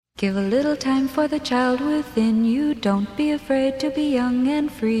Give a little time for the child within you. Don't be afraid to be young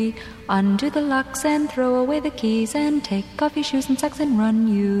and free. Undo the locks and throw away the keys and take off your shoes and socks and run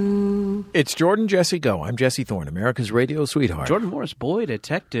you. It's Jordan Jesse Go. I'm Jesse Thorne, America's radio sweetheart. Jordan Morris, boy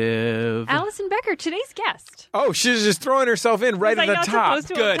detective. Allison Becker, today's guest. Oh, she's just throwing herself in right Was at I the not top. supposed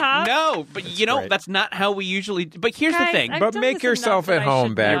to Good. up top? No, but you know, great. that's not how we usually. But here's Guys, the thing. I've But done make this yourself enough at that I home,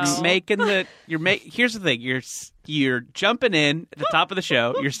 should Bex. know. Making the here's the thing. You're jumping in at the top of the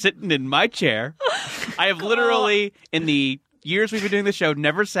show. You're sitting in my chair. I have literally, in the years we've been doing the show,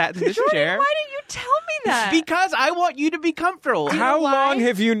 never sat in this chair. Why didn't you tell me that? Because I want you to be comfortable. How know why? long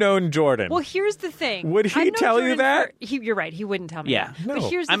have you known Jordan? Well, here's the thing. Would he I've known tell you Jordan that? You're right. He wouldn't tell me Yeah. that. No. But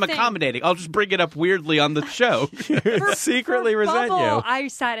here's the I'm thing. accommodating. I'll just bring it up weirdly on the show. Secretly For resent Bubble, you. I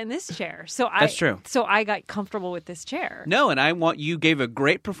sat in this chair. That's true. So I got comfortable with this chair. No, and you gave a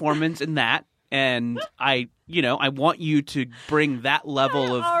great performance in that, and I want you to bring that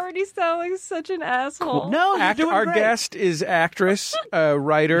level of. I already sound like such an asshole. No, you're doing Our great. guest is actress,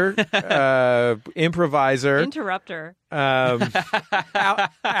 writer, improviser, Interrupter.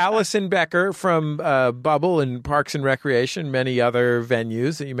 Allison Becker from Bubble and Parks and Recreation, many other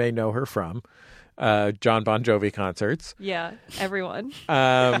venues that you may know her from, John Bon Jovi concerts. Yeah, everyone.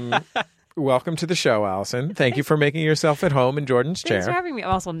 Welcome to the show, Allison. Thank you for making yourself at home in Jordan's Thanks for chair. having me.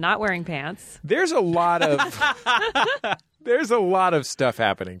 I'm also not wearing pants. There's a lot of stuff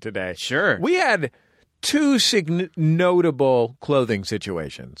happening today. Sure. We had two notable clothing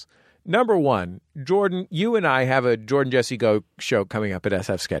situations. Number one, Jordan, you and I have a Jordan Jesse Go show coming up at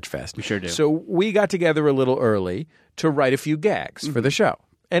SF Sketchfest. We sure do. So we got together a little early to write a few gags for the show.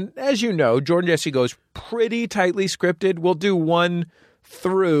 And as you know, Jordan Jesse Go is pretty tightly scripted. We'll do one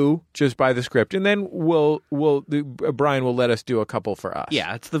through just by the script, and then Brian will let us do a couple for us.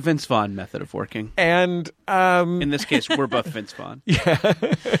 Yeah, it's the Vince Vaughn method of working. And In this case, we're both Vince Vaughn.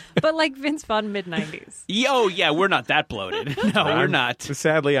 But like Vince Vaughn mid-90s. Oh, yeah, we're not that bloated. No, we're not.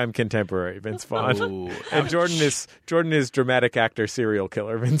 sadly, I'm contemporary Vince Vaughn. Ooh, And Jordan is dramatic actor serial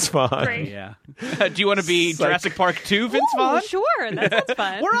killer Vince Vaughn. Great. yeah. Do you want to be It's like- Jurassic Park 2 Vince Ooh, Vaughn? sure. That sounds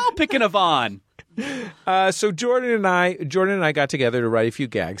fun. We're all picking a Vaughn. So Jordan and I got together to write a few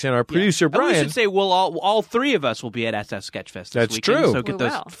gags, and our producer And we Brian. should say all three of us will be at SF Sketchfest this That's weekend. true. So get We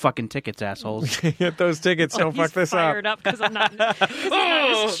those will. fucking tickets, assholes. Get those tickets. Don't He's fuck this fired up. up because I'm not in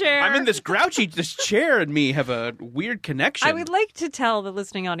this chair. I'm in this chair and me have a weird connection. I would like to tell the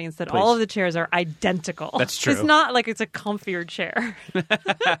listening audience that Please. all of the chairs are identical. That's true. It's not like it's a comfier chair.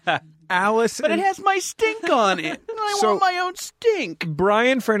 Allison. But it has my stink on it. And I So- want my own stink.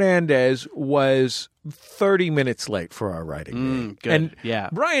 Brian Fernandez was 30 minutes late for our writing day. good. And Yeah.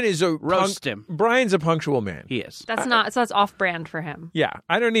 Brian is a Roast him. Brian's a punctual man. He is. That's that's off-brand for him. Yeah,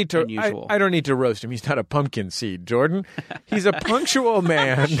 I don't need to. Unusual. I don't need to roast him. He's not a pumpkin seed, Jordan. He's a punctual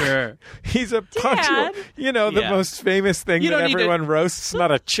man. Sure. He's a punctual. You know the Yeah. most famous thing You that don't need to- everyone roasts.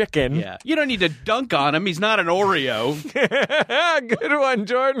 Not a chicken. Yeah. You don't need to dunk on him. He's not an Oreo. Good one,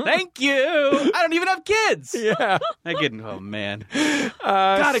 Jordan. Thank you. I don't even have kids. Yeah. I get. Oh man.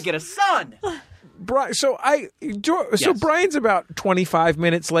 Gotta get a son. So Yes. Brian's about 25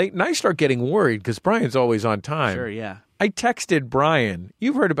 minutes late, and I start getting worried because Brian's always on time. Sure. Yeah. I texted Brian.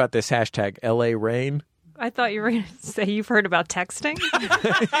 You've heard about this hashtag LA Rain? I thought you were going to say you've heard about texting.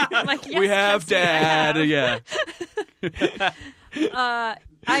 I'm like, yes, We have Jesse, I Dad. have. Yeah.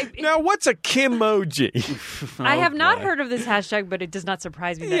 Now, what's a Kimoji? I have not boy. heard of this hashtag, but it does not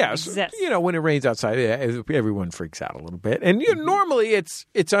surprise me that it Yes, exists. when it rains outside, everyone freaks out a little bit, and normally it's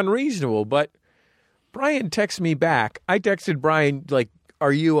unreasonable. But Brian texts me back. I texted Brian like,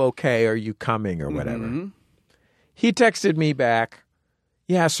 "Are you okay? Are you coming or whatever?" He texted me back,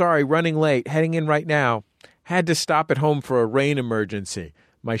 "Yeah, sorry, running late, heading in right now. Had to stop at home for a rain emergency.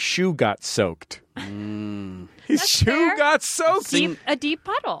 My shoe got soaked." His shoe fair. got soaked. A deep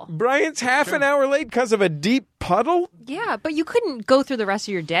puddle. Brian's half an hour late because of a deep puddle. Yeah, but you couldn't go through the rest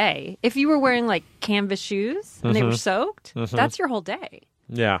of your day. If you were wearing like canvas shoes and they were soaked, that's your whole day.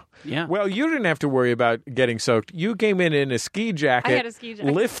 Yeah. Yeah. Well, you didn't have to worry about getting soaked. You came in a ski jacket. I had a ski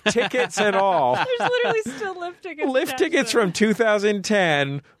jacket. Lift tickets and all. There's literally still lift tickets. Lift attached tickets to them. from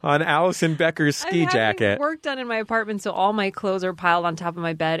 2010 on Allison Becker's ski I'm having jacket. work done in my apartment, so all my clothes are piled on top of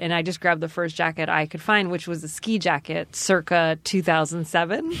my bed, and I just grabbed the first jacket I could find, which was a ski jacket circa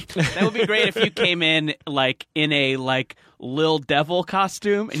 2007. That would be great if you came in like in a Lil Devil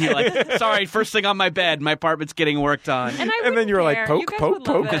costume, and you're like, "Sorry, first thing on my bed, my apartment's getting worked on." And And then you were like, care. poke, You guys poke, would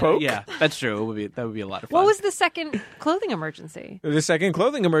love poke, it. poke. Yeah, that's true. That would be a lot of fun. What was the second clothing emergency? The second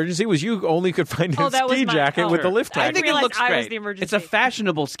clothing emergency was you only could find a Oh, that was ski my- jacket oh. with the lift I tag. think it realized looks I was great. the emergency. It's a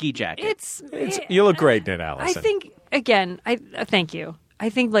fashionable ski jacket. It's You look great in it, I Allison. think again. I thank you. I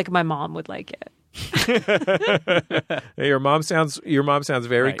think like my mom would like it. Your mom sounds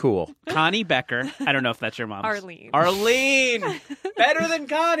very Right. cool. Connie Becker. I don't know if that's your mom's. Arlene. Arlene. Better than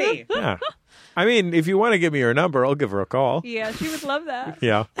Connie. Yeah. I mean, if you want to give me her number, I'll give her a call. Yeah, she would love that.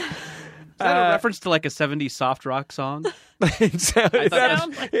 Yeah. Is that a reference to like a 70s soft rock song?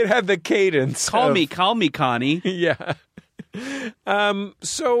 It had the cadence. Call of- me, Connie. Yeah.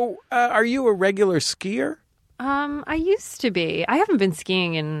 So, are you a regular skier? I used to be. I haven't been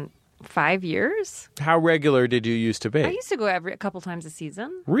skiing in 5 years. How regular did you used to be? I used to go a couple times a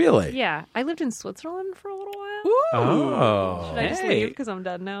season. Really? Yeah, I lived in Switzerland for a little while. Oh. Should I just Hey. leave because I'm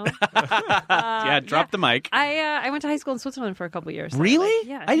done now? Yeah, drop the mic. I went to high school in Switzerland for a couple years. So, Really? like,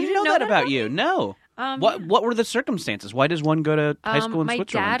 yeah. I You didn't know that about you. No. What were the circumstances? Why does one go to high school in my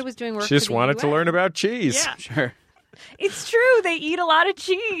Switzerland? dad was doing work. She just for the wanted to UN. learn about cheese. Yeah, Sure. it's true. They eat a lot of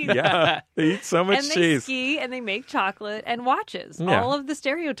cheese. Yeah. They eat so much And they cheese. ski and they make chocolate and watches. Yeah. All of the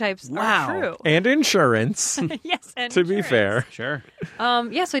stereotypes Wow. are true. And insurance, Yes, and to be insurance. fair. Sure.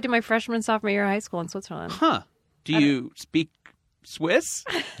 Yeah, so I did my freshman, sophomore year of high school in Switzerland. Huh. Do you speak Swiss?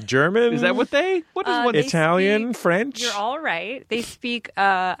 German? Is that what they? What is what? they Italian, speak- French? You're all right. They speak.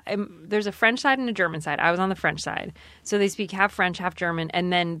 There's a French side and a German side. I was on the French side, so they speak half French, half German,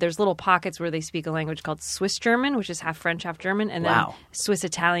 and then there's little pockets where they speak a language called Swiss German, which is half French, half German, and then Wow. Swiss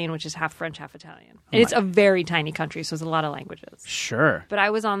Italian, which is half French, half Italian. And it's a very tiny country, so it's a lot of languages. Sure. But I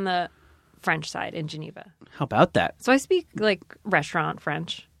was on the French side in Geneva, How about that? so I speak like restaurant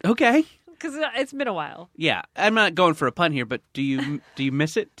French Okay. because it's been a while. Yeah, I'm not going for a pun here, but do you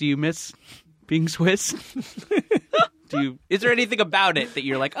miss it? Do you miss being Swiss? Is there anything about it that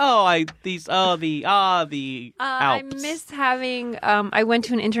you're like, the Alps? I miss having. I went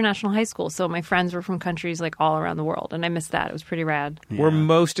to an international high school, so my friends were from countries like all around the world, and I missed that. It was pretty rad. Were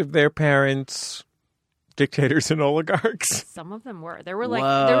most of their parents dictators and oligarchs? Some of them were. There were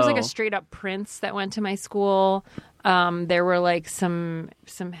there was like Whoa. a straight up prince that went to my school. There were like some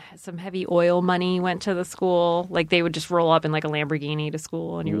heavy oil money went to the school. Like they would just roll up in like a Lamborghini to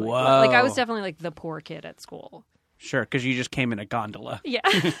school, and you're like, Whoa. like I was definitely like the poor kid at school. Sure, because you just came in a gondola. Yeah,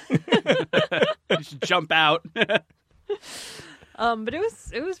 Just jump out. but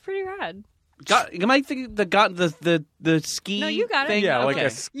it was pretty rad. Am I thinking the ski? No, you got it. thing? Yeah, like Okay.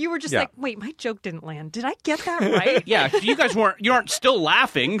 a You were just Yeah. like, wait, my joke didn't land. Did I get that right? Yeah, you guys you aren't still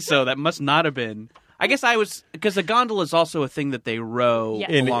laughing, so that must not have been. I guess I was, because the gondola is also a thing that they row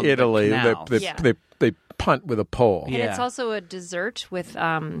Yes. in along Italy. The canals. Yeah. They punt with a pole. And it's Yeah. also a dessert with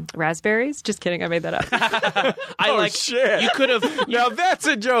raspberries. Just kidding, I made that up. Shit. You could have Now that's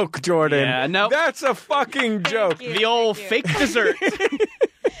a joke, Jordan. Yeah, no. That's a fucking joke. you. the old Thank fake dessert.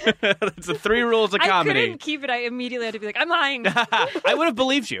 That's the 3 rules of I comedy. couldn't keep it. I immediately had to be like, I'm lying. I would have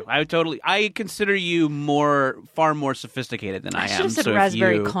believed you. I consider you far more sophisticated than I I should am. have said so if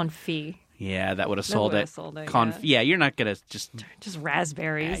raspberry you, confit. Yeah, that would have sold would it. have sold it, Yeah, you're not gonna just. Just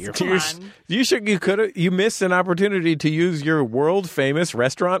raspberries. Yeah, you're Come fine. on. You missed an opportunity to use your world famous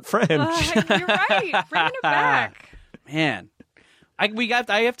restaurant French. You're right. Bringing it back. Man, I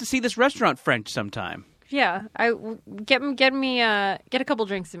have to see this restaurant French sometime. Yeah, get a couple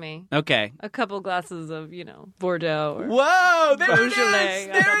drinks to me. Okay. A couple glasses of Bordeaux. Or Whoa! There it is. Beaujolais,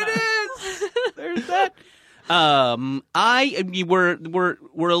 I There don't it is. There's that.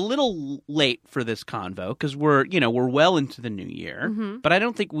 We're a little late for this convo because we're well into the new year, but I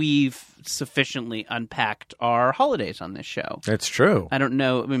don't think we've sufficiently unpacked our holidays on this show. That's true. I don't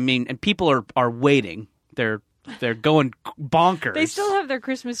know. I mean, and people are waiting. They're going bonkers. They still have their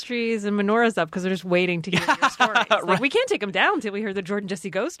Christmas trees and menorahs up because they're just waiting to hear your stories. Like, we can't take them down until we hear the Jordan Jesse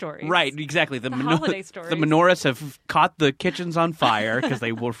Go stories. Right, exactly. The holiday stories. The menorahs have caught the kitchens on fire because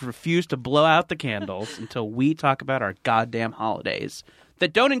they will refuse to blow out the candles until we talk about our goddamn holidays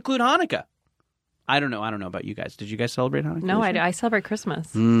that don't include Hanukkah. I don't know about you guys. Did you guys celebrate Hanukkah? No, this year? I celebrate Christmas.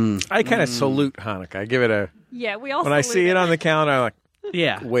 I kind of salute Hanukkah. I give it a. Yeah, we all When I salute see it on the calendar, I'm like,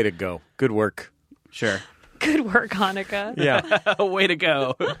 Yeah, way to go. Good work. sure. Good work, Hanukkah. Yeah. Way to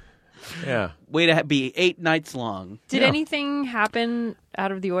go. Yeah. Way to be 8 nights long. Did Yeah. anything happen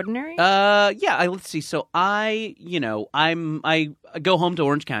out of the ordinary? Yeah. Let's see. So I go home to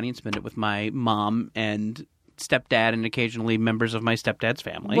Orange County and spend it with my mom and stepdad and occasionally members of my stepdad's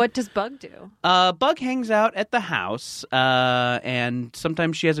family. What does Bug do? Bug hangs out at the house, and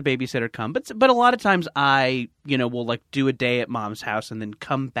sometimes she has a babysitter come. But a lot of times I, will like do a day at mom's house and then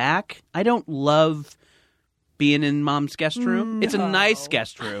come back. I don't love being in mom's guest room. It's a nice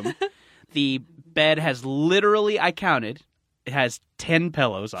guest room. The bed has literally, I counted, it has 10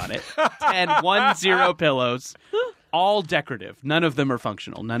 pillows on it. 10 pillows. all decorative. None of them are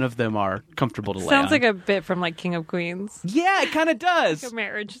functional. None of them are comfortable to lay on. Sounds like a bit from like King of Queens. Yeah, it kind of does. Like a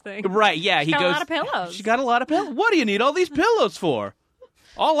marriage thing. Right, yeah. He got goes, a lot of pillows. She got a lot of pillows. What do you need all these pillows for?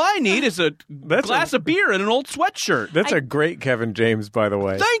 All I need is a glass of beer and an old sweatshirt. That's a great Kevin James, by the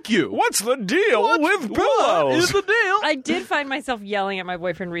way. Thank you. What's the deal with pillows? What is the deal? I did find myself yelling at my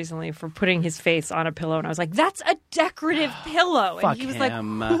boyfriend recently for putting his face on a pillow, and I was like, "That's a decorative pillow." And Fuck he was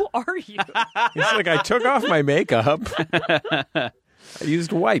him. like, "Who are you?" He's like, I took off my makeup. I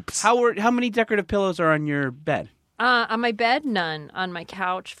used wipes. How many decorative pillows are on your bed? On my bed, none. On my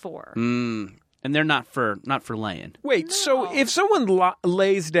couch, 4. And they're not for laying. Wait, so if someone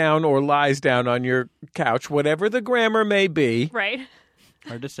lays down or lies down on your couch, whatever the grammar may be, Right?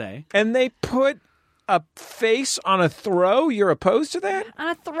 Hard to say. and they put a face on a throw, you're opposed to that? On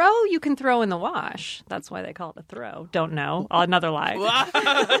a throw, you can throw in the wash. That's why they call it a throw. Don't know. Another lie.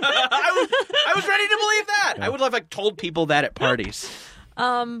 I was ready to believe that. I would have told people that at parties.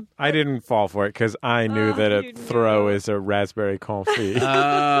 I didn't fall for it because I knew that a you throw knew. is a raspberry confit.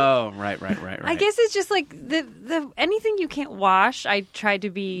 Oh, right. I guess it's just like the anything you can't wash. I try to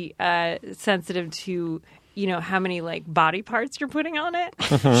be sensitive to how many like body parts you're putting on it.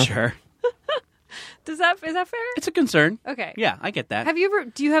 Sure. Is that fair? It's a concern. Okay. Yeah, I get that.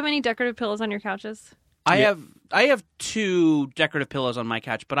 Do you have any decorative pillows on your couches? I have 2 decorative pillows on my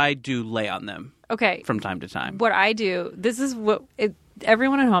couch, but I do lay on them Okay. from time to time. What I do, this is what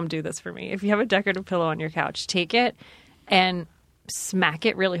everyone at home do this for me. If you have a decorative pillow on your couch, take it and smack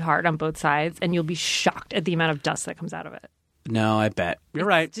it really hard on both sides, and you'll be shocked at the amount of dust that comes out of it. No, I bet. You're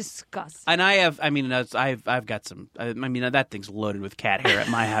right. It's disgusting. And I've got some. That thing's loaded with cat hair at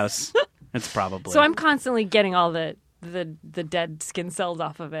my house. It's probably. So I'm constantly getting all the dead skin cells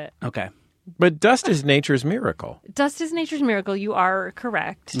off of it. Okay. But dust is nature's miracle. Dust is nature's miracle. You are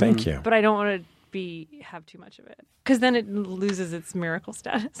correct. Thank you. But I don't want to have too much of it because then it loses its miracle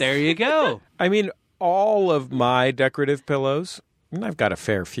status. There you go. I mean, all of my decorative pillows, and I've got a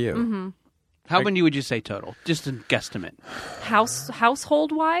fair few. Mm-hmm. How many would you say total? Just a guesstimate.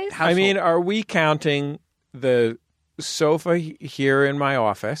 Household wise? I mean, are we counting the sofa here in my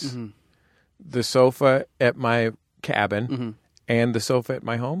office, the sofa at my cabin, and the sofa at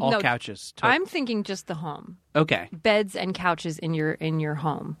my home? All No, couches. I'm thinking just the home. Okay. Beds and couches in your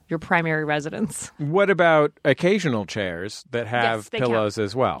home, your primary residence. What about occasional chairs that have Yes, they pillows count.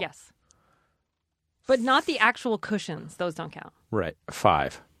 as well? Yes. But not the actual cushions. Those don't count. Right.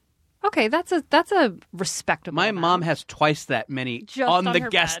 5. Okay, that's a respectable My amount. mom has twice that many Just on on the her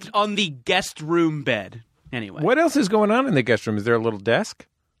guest bed. on the guest room bed. Anyway. What else is going on in the guest room? Is there a little desk?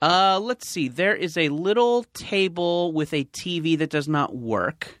 Let's see. There is a little table with a TV that does not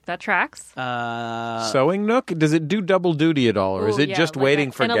work. That tracks. Sewing nook? Does it do double duty at all, or is Ooh, it yeah, just like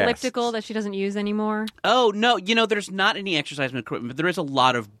waiting for an guests? elliptical that she doesn't use anymore. Oh, no. There's not any exercise equipment, but there is a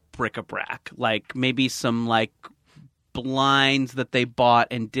lot of bric-a-brac. Like maybe some blinds that they bought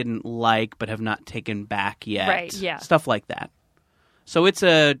and didn't like but have not taken back yet. Right, yeah. Stuff like that. So it's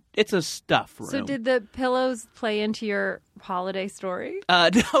a stuff room. So did the pillows play into your holiday story?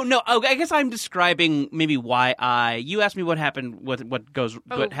 No. Oh, I guess I'm describing maybe why you asked me what happened, what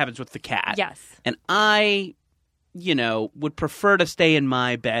happens with the cat. Yes. And I, would prefer to stay in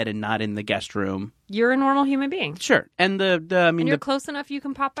my bed and not in the guest room. You're a normal human being. Sure. And And you're close enough you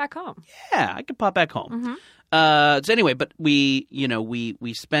can pop back home. yeah, I could pop back home. Mm-hmm. So anyway, but we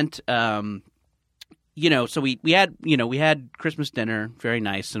spent, so we had Christmas dinner, very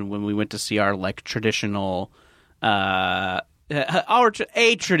nice, and when we went to see our traditional, a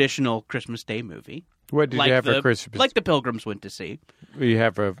traditional Christmas Day movie. What did you have for Christmas? Like the Pilgrims went to see. You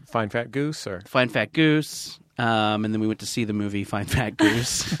have a fine fat goose, or Fine Fat Goose, and then we went to see the movie Fine Fat Goose,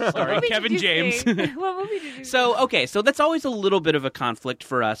 starring What movie Kevin did you James. see? What movie did you see? So that's always a little bit of a conflict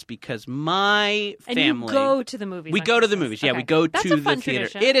for us because my And family. you go to the movies. We on go to the Christmas. movies. Yeah, Okay. we go That's to a the fun theater.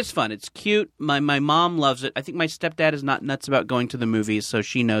 tradition. It is fun. It's cute. My mom loves it. I think my stepdad is not nuts about going to the movies, so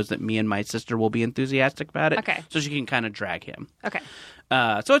she knows that me and my sister will be enthusiastic about it. Okay. So she can kind of drag him. Okay.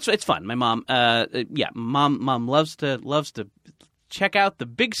 So it's fun. My mom, mom loves to check out the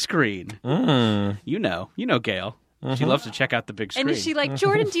big screen. You know, Gail. She loves to check out the big screen. And is she like,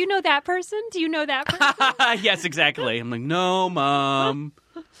 Jordan, do you know that person? Do you know that person? Yes, exactly. I'm like, no, Mom.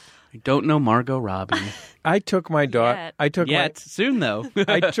 I don't know Margot Robbie. I took my daughter. Yet. Soon, though.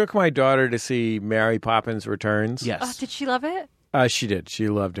 I took my daughter to see Mary Poppins Returns. Yes. Oh, did she love it? She did. She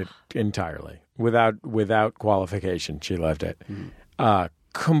loved it entirely, without qualification. She loved it.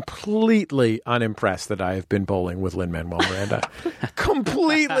 Completely unimpressed that I have been bowling with Lin-Manuel Miranda.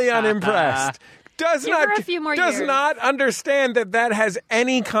 Completely unimpressed. Does Give her a few more years. not understand that has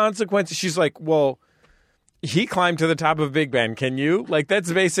any consequences. She's like, well, he climbed to the top of Big Ben. Can you? Like,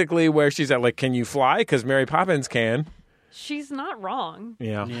 that's basically where she's at. Like, can you fly? Because Mary Poppins can. She's not wrong.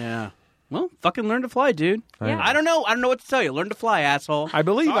 Yeah. Yeah. Well, fucking learn to fly, dude. Yeah. I don't know. I don't know what to tell you. Learn to fly, asshole. I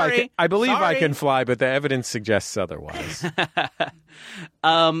believe Sorry. I Sorry. can fly, but the evidence suggests otherwise.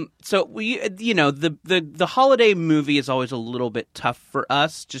 So we, the holiday movie is always a little bit tough for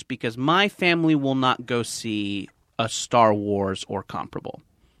us, just because my family will not go see a Star Wars or comparable.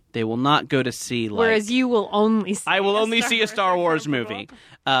 They will not go to see Whereas you will only see I will a only see a Star Wars movie.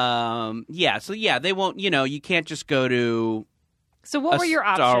 comparable. They won't. You can't just go to So what a were your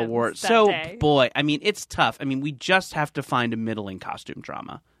Star options Wars. that So day? boy, I mean, it's tough. I mean, we just have to find a middling costume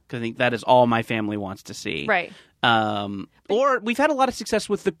drama because I think that is all my family wants to see. Right. Or we've had a lot of success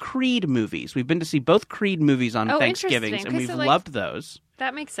with the Creed movies. We've been to see both Creed movies on Oh, Thanksgivings, interesting. and we've Okay, so, like- loved those.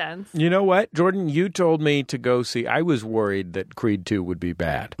 That makes sense. You know what, Jordan? You told me to go see. I was worried that Creed 2 would be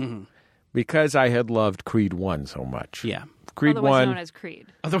bad because I had loved Creed 1 so much. Yeah. Creed Otherwise 1. known as Creed.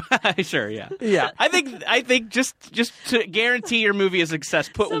 Sure, yeah. Yeah. I think just to guarantee your movie a success,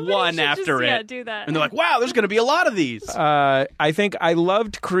 put Somebody one should after just, it. yeah, do that. And they're like, wow, there's going to be a lot of these. I think I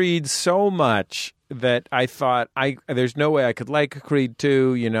loved Creed so much that I thought there's no way I could like Creed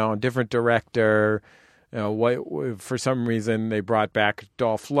 2, a different director. For some reason they brought back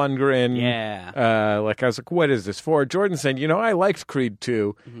Dolph Lundgren. Yeah. I was like, what is this for? Jordan said, I liked Creed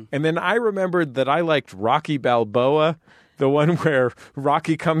 2. And then I remembered that I liked Rocky Balboa, the one where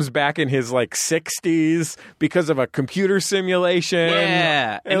Rocky comes back in his 60s because of a computer simulation.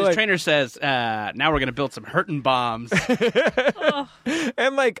 Yeah. And his like- trainer says, now we're going to build some hurtin' bombs.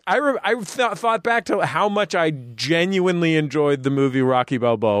 And I thought back to how much I genuinely enjoyed the movie Rocky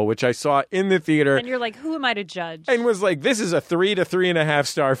Balboa, which I saw in the theater. And you're like, who am I to judge? And was like, this is a 3 to 3.5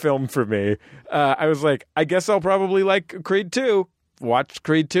 star film for me. I was like, I guess I'll probably like Creed 2. Watched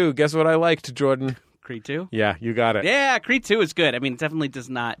Creed 2. Guess what I liked, Jordan? Creed 2? Yeah, you got it. Yeah, Creed 2 is good. I mean, it definitely does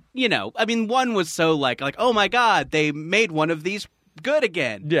not, one was so like, oh my God, they made one of these good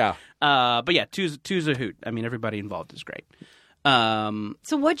again. Yeah. But yeah, two's a hoot. I mean, everybody involved is great.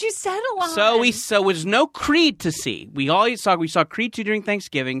 So what'd you settle on? So was no Creed to see. We saw Creed 2 during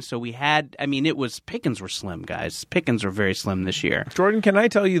Thanksgiving, so we had, pickings were slim, guys. Pickings were very slim this year. Jordan, can I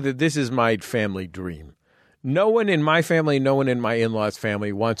tell you that this is my family dream? No one in my family, no one in my in-laws'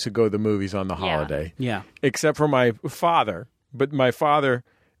 family wants to go to the movies on the holiday. Yeah. Except for my father. But my father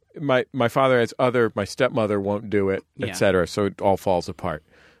has my stepmother won't do it, Yeah. etc. So it all falls apart.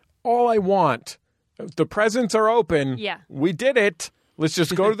 All I want, the presents are open. Yeah. We did it. Let's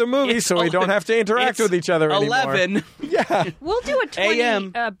just go to the movies so we don't have to interact with each other anymore. 11. Yeah. We'll do a 20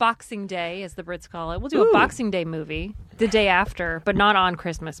 AM. Boxing Day, as the Brits call it. We'll do a Boxing Day movie the day after, but not on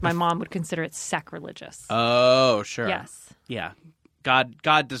Christmas. My mom would consider it sacrilegious. Oh, sure. Yes. Yeah. God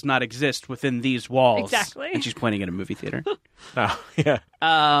does not exist within these walls. Exactly. And she's pointing at a movie theater. Oh, yeah.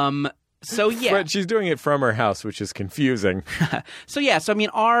 So yeah. But she's doing it from her house, which is confusing. So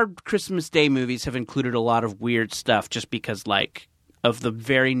our Christmas Day movies have included a lot of weird stuff just because of the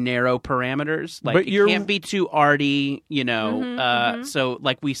very narrow parameters. But it can't be too arty, So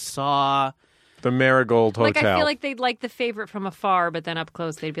we saw The Marigold Hotel. I feel like they'd like The Favorite from afar, but then up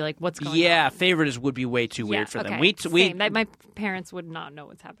close they'd be like, what's going on? Yeah, Favorite would be way too weird for them. Okay. Same. My parents would not know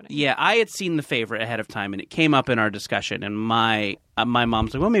what's happening. Yeah, I had seen The Favorite ahead of time, and it came up in our discussion, and my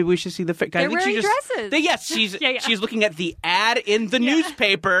mom's like, well, maybe we should see The Favorite. They're wearing dresses. Yes, she's Yeah. she's looking at the ad in the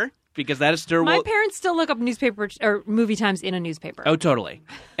newspaper, because that is still... My parents still look up newspaper or movie times in a newspaper. Oh, totally.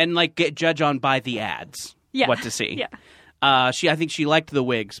 And get judge on by the ads what to see. Yeah. I think she liked the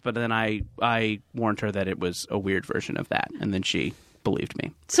wigs, but then I warned her that it was a weird version of that, and then she believed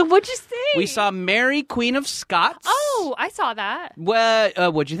me. So what'd you think? We saw Mary, Queen of Scots. Oh, I saw that.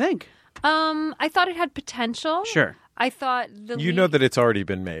 What'd you think? I thought it had potential. Sure. I thought You know that it's already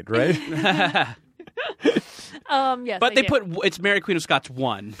been made, right? yes, But I they do. it's Mary, Queen of Scots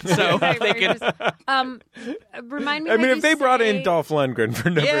 1, so Right, they right, can... remind me. I mean, how if you they brought in say- Dolph Lundgren for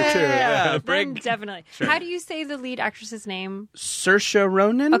number 2. Yeah, then bring definitely. How do you say the lead actress's name? Saoirse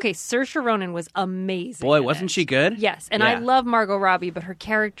Ronan. Okay, Saoirse Ronan was amazing. Boy, in wasn't it. she good? Yes, and I Yeah. love Margot Robbie, but her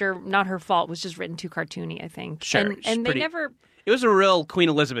character, not her fault, was just written too cartoony, I think. Sure, and she's they pretty- never. It was a real Queen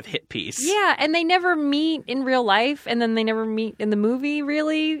Elizabeth hit piece. Yeah, and they never meet in real life, and then they never meet in the movie,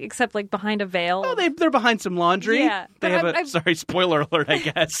 really, except behind a veil. Oh, they're behind some laundry. Yeah, They but have I've- sorry, spoiler alert, I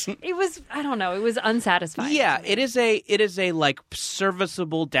guess. It was, I don't know, it was unsatisfying. Yeah, to me. it is a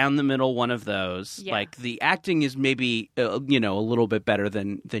serviceable down the middle one of those. Yeah. Like the acting is maybe a little bit better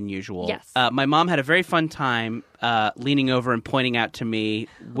than usual. Yes. My mom had a very fun time leaning over and pointing out to me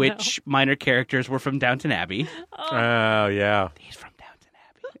which minor characters were from Downton Abbey. Oh, yeah. He's from Downton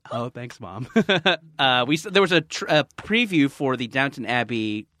Abbey. Oh, thanks, Mom. There was a preview for the Downton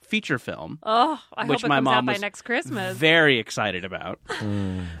Abbey feature film. Oh, I which hope it my comes mom out by was next Christmas. very excited about.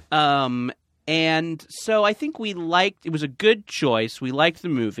 And so I think it was a good choice. We liked the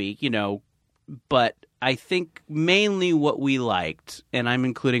movie, but I think mainly what we liked, and I'm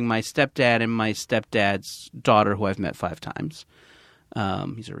including my stepdad and my stepdad's daughter, who I've met 5 times.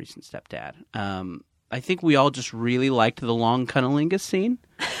 He's a recent stepdad. I think we all just really liked the long cunnilingus scene.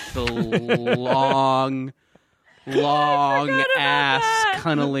 The long ass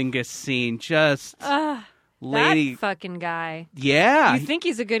cunnilingus scene. Just lady. That fucking guy. Yeah. You think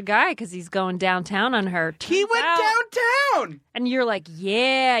he's a good guy because he's going downtown on her. He went downtown. And you're like,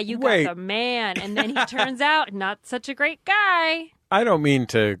 yeah, you Wait. got the man. And then he turns out not such a great guy. I don't mean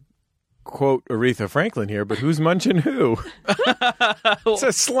to quote Aretha Franklin here, but who's munching who? It's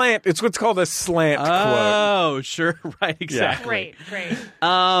a slant. It's what's called a slant quote. Oh, sure. Right. Exactly. Great.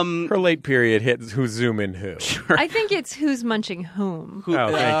 Her late period hit who's zooming who. I think it's who's munching whom.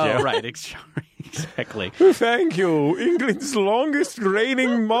 Oh, thank you. Right. Exactly. Thank you. England's longest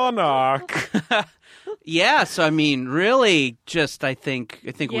reigning monarch. Yeah. So, I mean, really, just I think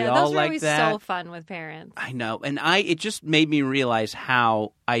we all those are like always that. so fun with parents. I know, and it just made me realize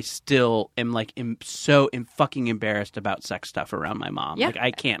how I still am so fucking embarrassed about sex stuff around my mom. Yeah. Like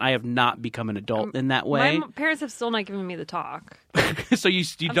I can't. I have not become an adult in that way. My parents have still not given me the talk. So you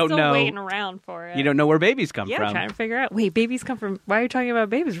I'm don't still know. waiting around for it. You don't know where babies come Yeah, from. I'm trying to figure out. Wait, babies come from. Why are you talking about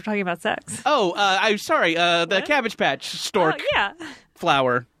babies? We're talking about sex. Oh, I'm sorry. The What? Cabbage Patch stork Oh, yeah.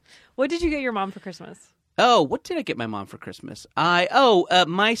 flower. What did you get your mom for Christmas? Oh, what did I get my mom for Christmas?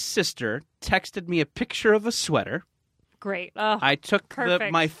 My sister texted me a picture of a sweater. Great. Oh, I took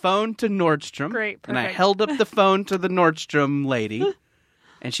perfect. my phone to Nordstrom. Great, And I perfect. held up the phone to the Nordstrom lady.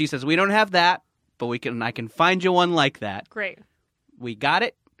 And she says, "We don't have that, but I can find you one like that." great. We got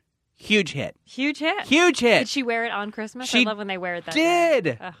it. Huge hit. Huge hit. Huge hit. Did she wear it on Christmas? She I love when they wear it that day.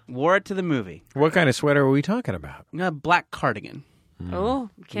 Did. Ugh. Wore it to the movie. What kind of sweater are we talking about? A black cardigan. Oh,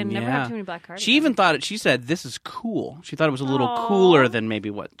 you can never Yeah. have too many black cardigans. She even thought it. She said, "This is cool." She thought it was a little Aw. cooler than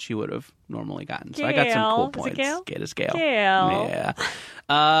maybe what she would have normally gotten. So I got some cool Gail. Is it points. Gail? Get a scale. Gail. Yeah.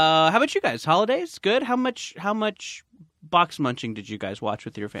 How about you guys? Holidays? Good. How much box munching did you guys watch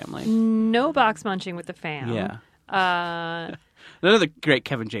with your family? No box munching with the fam. Yeah. Uh, Another great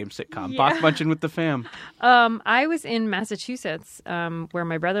Kevin James sitcom. Yeah. Box munching with the fam. I was in Massachusetts, where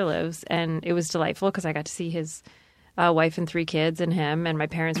my brother lives, and it was delightful because I got to see his wife and 3 kids and him, and my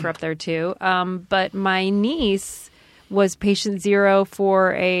parents were up there too. But my niece was patient 0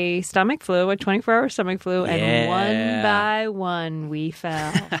 for a stomach flu, a 24-hour stomach flu, and Yeah. one by one we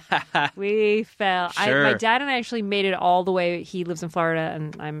fell. We fell. Sure. My dad and I actually made it all the way. He lives in Florida,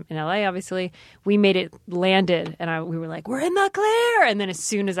 and I'm in LA, obviously. We made it, landed, and we were like, we're in the clear. And then as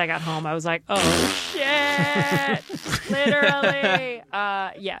soon as I got home, I was like, oh, shit. Literally.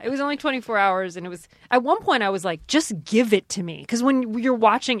 Yeah, it was only 24 hours, and it was, at one point I was like, just give it to me. Because when you're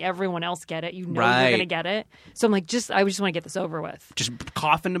watching everyone else get it, you know Right. you're going to get it. So I'm like, I just want to get this over with. Just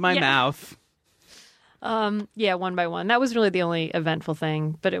cough into my Yeah. mouth. Yeah, one by one. That was really the only eventful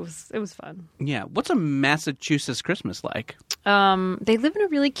thing, but it was fun. Yeah. What's a Massachusetts Christmas like? They live in a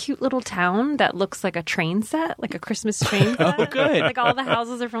really cute little town that looks like a train set, like a Christmas train set. Oh, good. Like all the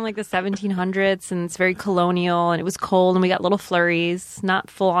houses are from like the 1700s, and it's very colonial, and it was cold, and we got little flurries, not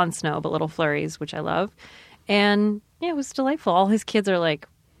full on snow, but little flurries, which I love. And yeah, it was delightful. All his kids are like,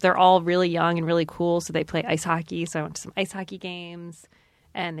 they're all really young and really cool, so they play ice hockey. So I went to some ice hockey games,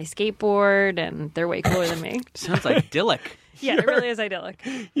 and they skateboard, and they're way cooler than me. Sounds idyllic. Yeah, it really is idyllic.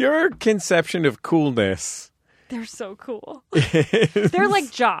 Your conception of coolness. They're so cool. They're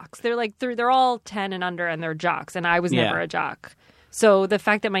like jocks. They're all 10 and under, and they're jocks. And I was never Yeah. a jock. So the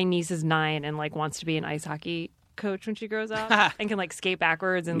fact that my niece is 9 and like wants to be an ice hockey coach when she grows up and can like skate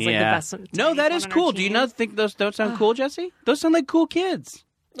backwards and is like the best. No, that is cool. Do you not think those don't sound cool, Jesse? Those sound like cool kids.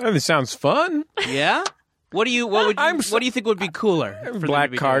 Oh, this sounds fun. Yeah. What do you think would be cooler? For them to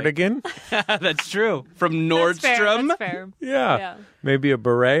Black be cardigan. doing? That's true. From That's fair. Nordstrom. That's fair. Yeah. Yeah. Maybe a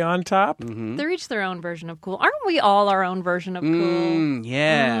beret on top. They're each their own version of cool. Aren't we all our own version of cool?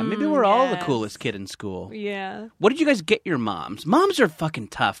 Yeah. Maybe we're all the yes. coolest kid in school. Yeah. What did you guys get your moms? Moms are fucking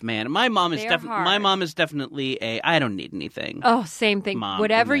tough, man. My mom is They are hard. definitely a I don't need anything. Oh, same thing. Mom,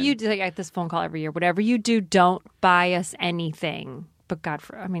 Whatever and then- you do, I get this phone call every year. Whatever you do, don't buy us anything. But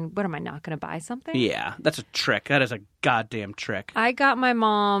what am I not going to buy something? Yeah, that's a trick. That is a goddamn trick. I got my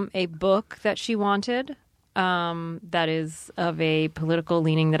mom a book that she wanted that is of a political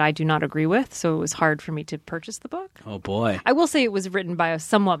leaning that I do not agree with, so it was hard for me to purchase the book. Oh boy. I will say it was written by a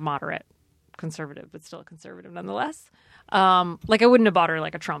somewhat moderate conservative, but still a conservative nonetheless. Like I wouldn't have bought her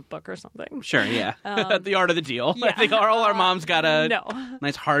like a Trump book or something. Sure, yeah. The Art of the Deal. I think all our moms got a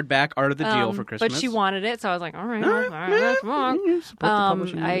nice hardback Art of the Deal for Christmas. But she wanted it, so I was like, all right, that's wrong. Support the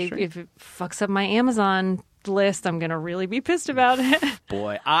publishing industry. If it fucks up my Amazon list, I'm going to really be pissed about it.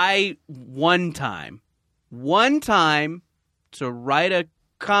 Boy, I one time to write a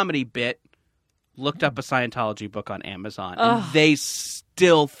comedy bit, looked up a Scientology book on Amazon, and they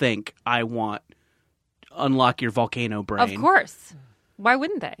still think I want Unlock Your Volcano Brain. Of course. Why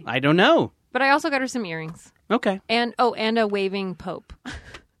wouldn't they? I don't know. But I also got her some earrings. Okay. And a waving pope.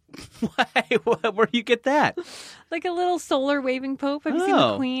 Where do you get that? Like a little solar waving pope. Have you seen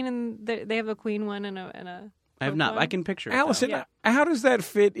the Queen? And they have a Queen one and a I have not. one? I can picture it. Allison, how does that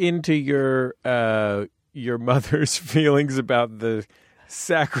fit into your mother's feelings about the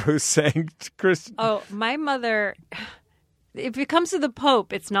sacrosanct Christian? Oh, my mother, if it comes to the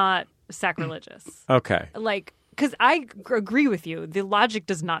Pope, it's not sacrilegious. Okay. Like, because I agree with you. The logic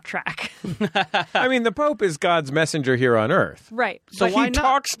does not track. I mean, the Pope is God's messenger here on earth. Right. So But he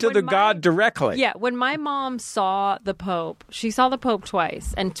talks to the God directly. Yeah, when my mom saw the Pope, she saw the Pope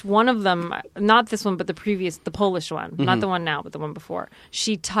twice. And one of them, not this one, but the Polish one, not the one now, but the one before,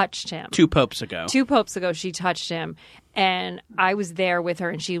 she touched him. 2 popes ago. 2 popes ago, she touched him. And I was there with her,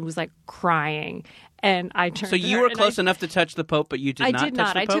 and she was like crying. And I turned. So to you her were and close enough to touch the Pope, but you did I not did touch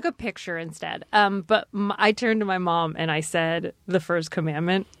not. the I Pope? took a picture instead. But I turned to my mom and I said the first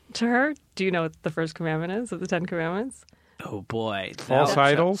commandment to her. Do you know what the first commandment is of the 10 Commandments? Oh, boy. False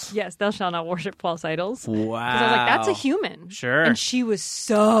idols? Yes, thou shalt not worship false idols. Wow. Because I was like, that's a human. Sure. And she was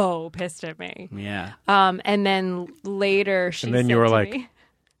so pissed at me. Yeah. And then later she And then said you were to like- me,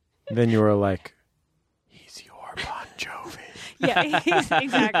 Then you were like, he's your Bon Jovi. yeah,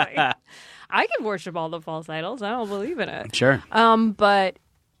 exactly. I can worship all the false idols. I don't believe in it. Sure. But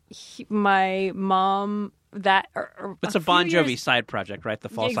my mom, It's a Bon Jovi side project, right? The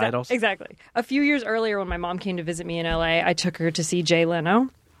false idols? Exactly. A few years earlier, when my mom came to visit me in LA, I took her to see Jay Leno.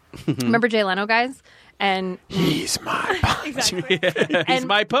 Remember Jay Leno, guys? And He's my Bon exactly. He's And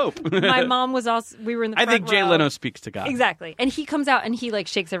my Pope. my mom was also. We were in the. I front think Jay row. Leno speaks to God. Exactly, and he comes out and he like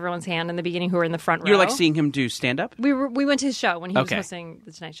shakes everyone's hand in the beginning who are in the front row. You're like seeing him do stand-up? We went to his show when he was Okay. hosting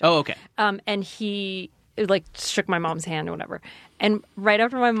the Tonight Show. Oh, okay. And he like shook my mom's hand or whatever. And right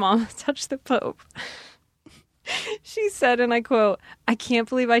after my mom touched the Pope, she said, and I quote, "I can't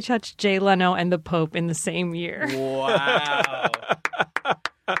believe I touched Jay Leno and the Pope in the same year." Wow.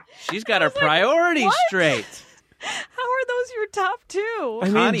 She's got her priorities "What?" straight. How are those your top 2? I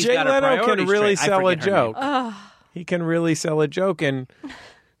mean, Connie's Jay got her Leno can priorities really straight. I sell a forget her name. joke. He can really sell a joke, and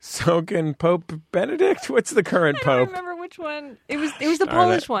so can Pope Benedict. What's the current I don't Pope? remember which one. It was the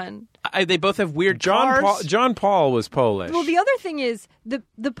Polish one. They both have weird cars. John Paul was Polish. Well, the other thing is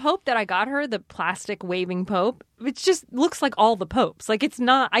the Pope that I got her, the plastic waving Pope. It just looks like all the popes. Like it's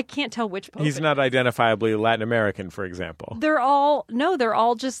not. I can't tell which Pope. He's not identifiably Latin American, for example. They're all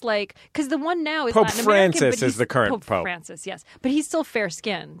just like because the one now is Pope Latin American, Francis but is the current Pope Pope. Francis, yes, but he's still fair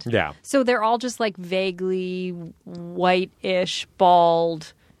skinned. Yeah. So they're all just like vaguely white-ish,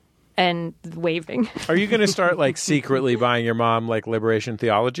 bald, and waving. Are you going to start like secretly buying your mom like liberation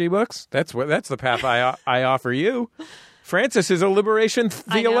theology books? That's the path I offer you. Francis is a liberation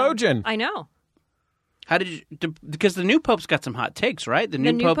theologian. I know. How did you? Because the new Pope's got some hot takes, right? The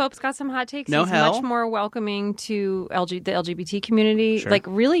The new Pope. Pope's got some hot takes. No He's hell? much more welcoming to the LGBT community. Sure. Like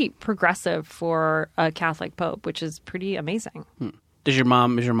really progressive for a Catholic Pope, which is pretty amazing. Is your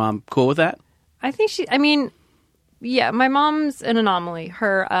mom cool with that? I think yeah, my mom's an anomaly.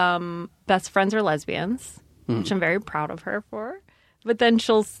 Her best friends are lesbians, which I'm very proud of her for. But then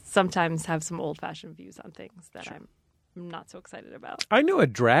she'll sometimes have some old-fashioned views on things that I'm not so excited about. I knew a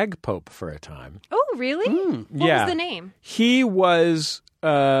drag pope for a time. Oh, really? What yeah. was the name? He was,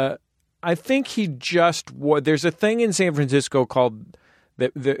 I think he just wore, there's a thing in San Francisco called,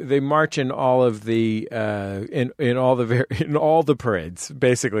 they march in all of the, in all the parades,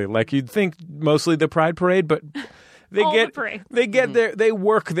 basically. Like you'd think mostly the Pride Parade, but they All get, the parades. they get their, they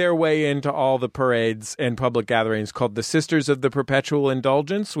work their way into all the parades and public gatherings called the Sisters of the Perpetual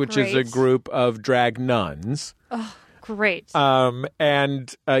Indulgence, which is a Great. group of drag nuns. Great. A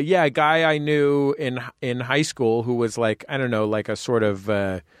guy I knew in high school who was like, I don't know, like a sort of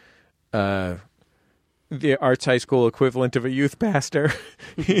the arts high school equivalent of a youth pastor.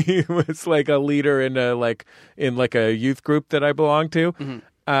 He was like a leader in a youth group that I belonged to.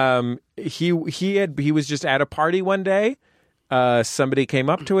 He was just at a party one day. Somebody came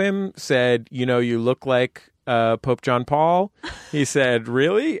up to him, said, you look like Pope John Paul. He said,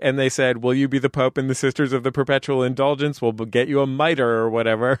 really? And they said, will you be the Pope in the Sisters of the Perpetual Indulgence? We'll get you a mitre or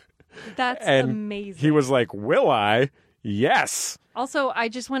whatever. That's And amazing. he was like, "Will I?" Yes. Also, I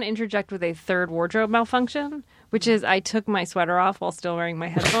just want to interject with a third wardrobe malfunction, which is I took my sweater off while still wearing my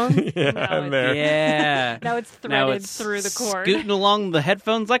headphones. Yeah, now, and there. Yeah. now it's threaded Now it's through the cord. scooting along the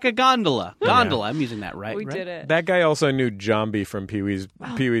headphones like a gondola. Gondola. I'm using that right. We right? did it. That guy also knew Jambi from Pee-wee's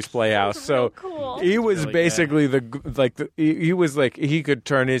Playhouse. that's So real cool. he was Really basically he was like he could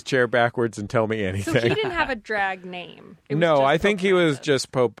turn his chair backwards and tell me So anything. he didn't have a drag name. It was No, just I think Pope he was Francis.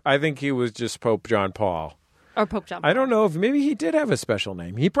 just Pope. I think he was just Pope John Paul. Or Pope John. I don't know if maybe he did have a special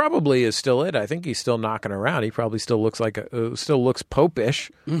name. He probably is still it. I think he's still knocking around. He probably still looks like still looks popish,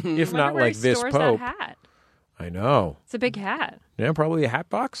 if not where like he this stores Pope. That hat. I know. It's a big hat. Yeah, probably a hat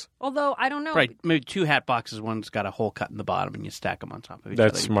box. Although I don't know. Right, maybe 2 hat boxes. One's got a hole cut in the bottom, and you stack them on top of each other.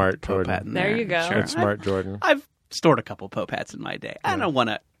 That's You put smart, the Pope Jordan. hat in There you go. Sure. That's smart, Jordan. I've stored a couple Pope hats in my day. I don't want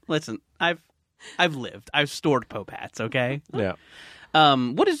to listen. I've lived. I've stored Pope hats. Okay. Yeah.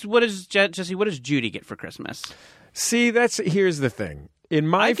 What is Jesse? What does Judy get for Christmas? See, here's the thing. In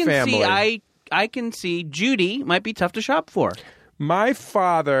my I can family, see. I can see Judy might be tough to shop for. my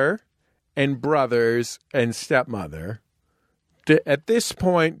father and brothers and stepmother at this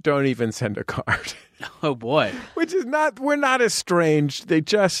point don't even send a card. Oh boy, Which is we're not estranged. They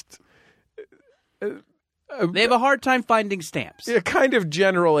just they have a hard time finding stamps. a kind of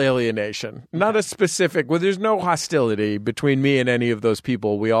general alienation, not a specific. Well, there's no hostility between me and any of those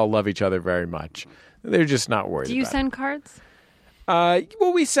people. We all love each other very much. They're just not worried. Do you about send cards?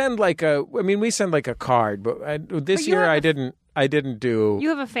 Well, we send we send like a card, but this you year have I didn't do. You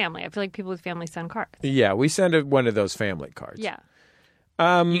have a family. I feel like people with families send cards. Yeah, we send one of those family cards. Yeah.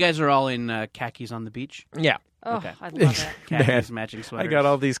 You guys are all in khakis on the beach. Yeah. Oh, Okay. I love it. Khakis, matching sweaters. I got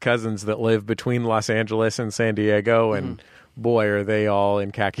all these cousins that live between Los Angeles and San Diego, and boy, are they all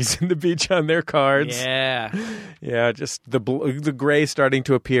in khakis in the beach on their cards. Yeah. Yeah, just the gray starting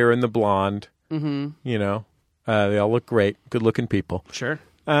to appear in the blonde. Mm-hmm. You know, they all look great, good-looking people. Sure.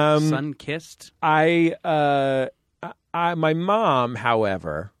 Um, Sun kissed. my mom,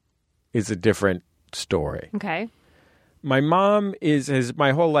 however, is a different story. Okay. My mom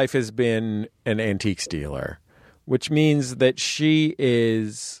my whole life has been an antiques dealer, which means that she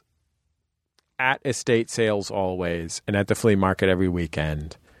is at estate sales always and at the flea market every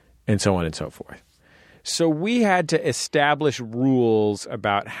weekend and so on and so forth. So we had to establish rules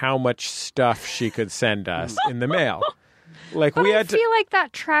about how much stuff she could send us in the mail. Like But we I had to feel like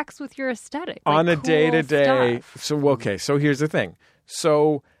that tracks with your aesthetic. Like on a cool day-to-day. stuff. So okay, so here's the thing.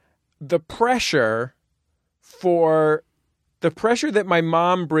 So the pressure that my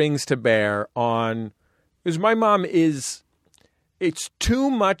mom brings to bear on is my mom is it's too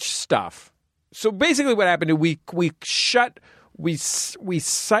much stuff. So basically what happened is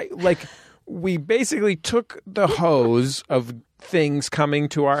we basically took the hose of things coming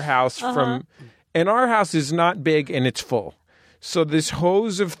to our house from and our house is not big and it's full. So this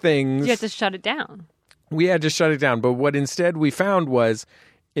hose of things You have to shut it down. we had to shut it down. But what instead we found was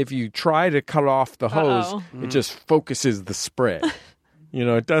if you try to cut off the hose, Uh-oh. it just focuses the spray. You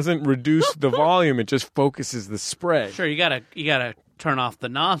know, it doesn't reduce the volume, it just focuses the spray. Sure, you gotta turn off the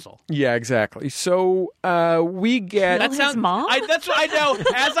nozzle. Yeah, exactly. So we get That his mom? That's what I know.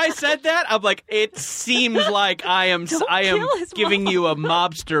 As I said that, I'm like, it seems like I am kill his giving mom. you a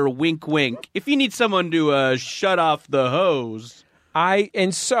mobster wink, wink. If you need someone to shut off the hose,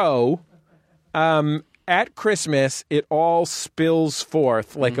 at Christmas it all spills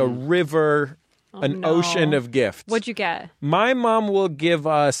forth like a river, an no. ocean of gifts. What'd you get? My mom will give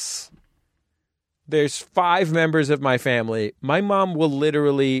us. There's 5 members of my family. My mom will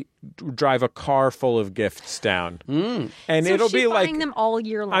literally drive a car full of gifts down, and So it'll she's be like buying them all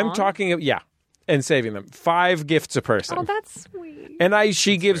year long. I'm talking. Yeah, and saving them 5 gifts a person. Oh, that's sweet. And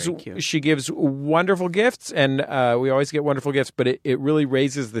she gives very cute. she gives wonderful gifts, and we always get wonderful gifts. But it really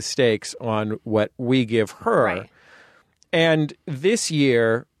raises the stakes on what we give her. Right. And this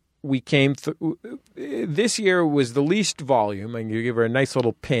year we came. This year was the least volume, and you give her a nice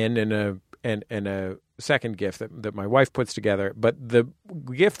little pin and a second gift that my wife puts together. But the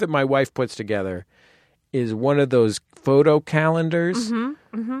gift that my wife puts together is one of those photo calendars.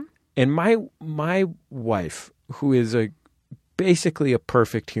 And my wife, who is basically a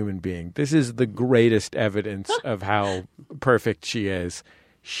perfect human being, this is the greatest evidence of how perfect she is.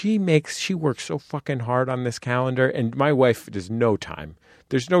 She works so fucking hard on this calendar, and my wife has no time.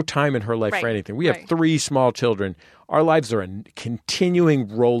 There's no time in her life for Right, anything. We have right. 3 small children. Our lives are a continuing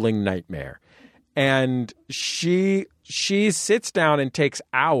rolling nightmare. And she sits down and takes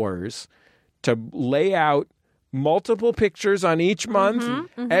hours to lay out multiple pictures on each month.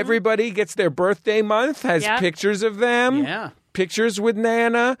 Everybody gets their birthday month, has Yep. pictures of them. yeah, pictures with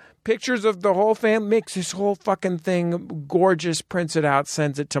Nana, pictures of the whole family, makes this whole fucking thing gorgeous, prints it out,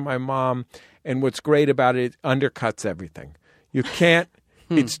 sends it to my mom. And what's great about it undercuts everything. You can't,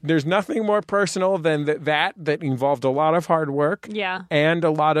 there's nothing more personal than that involved a lot of hard work. Yeah. And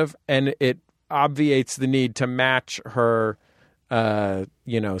it obviates the need to match her,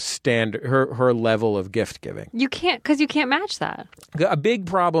 standard, her level of gift giving. You can't, because you can't match that. A big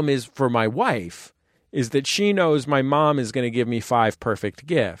problem is for my wife is that she knows my mom is going to give me 5 perfect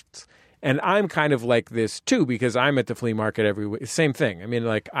gifts. And I'm kind of like this too, because I'm at the flea market every week. Same thing. I mean,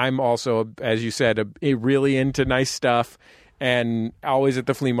 like I'm also, as you said, a really into nice stuff and always at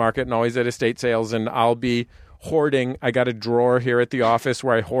the flea market and always at estate sales. And I'll be hoarding. I got a drawer here at the office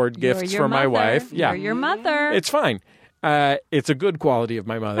where I hoard gifts for my wife. Yeah. You're your mother. It's fine. It's a good quality of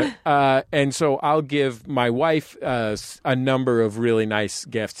my mother. And so I'll give my wife a number of really nice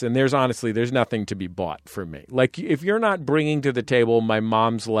gifts. And there's nothing to be bought for me. Like if you're not bringing to the table my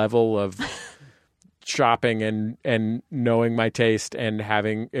mom's level of shopping and knowing my taste and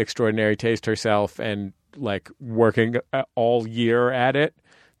having extraordinary taste herself and like working all year at it,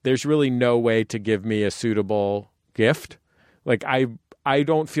 there's really no way to give me a suitable gift. Like I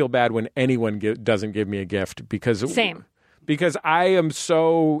don't feel bad when anyone doesn't give me a gift because Same. Because I am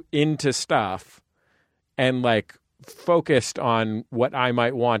so into stuff and like focused on what I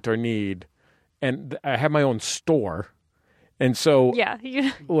might want or need, and I have my own store, and so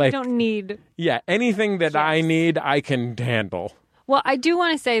you like don't need anything that I need I can handle. Well, I do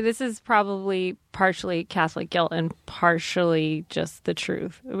want to say this is probably partially Catholic guilt and partially just the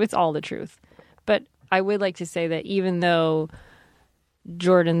truth. It's all the truth, but I would like to say that even though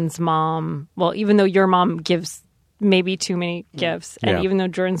Jordan's mom, even though your mom gives maybe too many gifts, and even though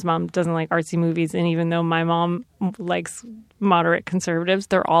Jordan's mom doesn't like artsy movies, and even though my mom likes moderate conservatives,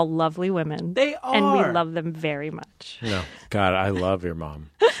 they're all lovely women. They are. And we love them very much. No, God, I love your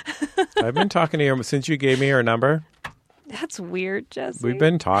mom. I've been talking to her since you gave me her number. That's weird, Jesse. We've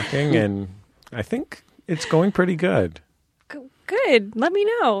been talking, and I think it's going pretty good. Good. Let me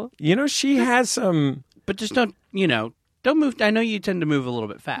know. She has some... But just don't move. I know you tend to move a little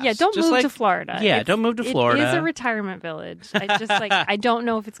bit fast. Yeah, don't move to Florida. Yeah, don't move to Florida. It is a retirement village. I don't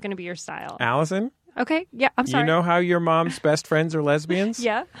know if it's going to be your style. Allison? Okay, yeah, I'm sorry. You know how your mom's best friends are lesbians?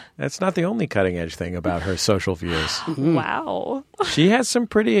 Yeah. That's not the only cutting edge thing about her social views. Wow. She has some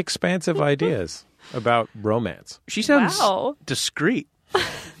pretty expansive ideas about romance. She sounds discreet. A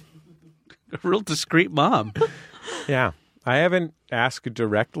real discreet mom. Yeah. I haven't asked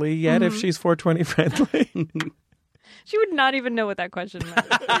directly yet if she's 420 friendly. She would not even know what that question meant.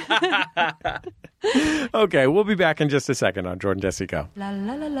 Okay, we'll be back in just a second on Jordan Jesse Go.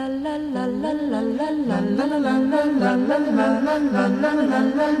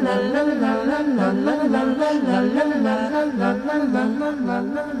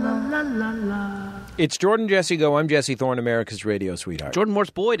 It's Jordan Jesse Go. I'm Jesse Thorne, America's radio sweetheart. Jordan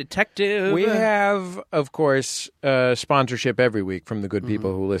Morse boy, detective. We have, of course, sponsorship every week from the good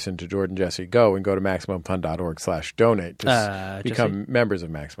people who listen to Jordan Jesse Go and go to MaximumFun.org/donate to become members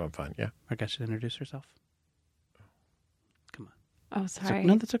of Maximum Fun. Yeah. I guess she'll introduce herself. Come on. Oh, sorry.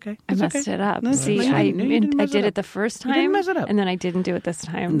 No, that's okay. I That's messed okay. it up. No, See, no, I I did it the first time. You didn't mess it up. And then I didn't do it this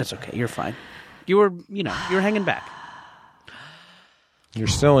time. That's okay. You're fine. You were hanging back. You're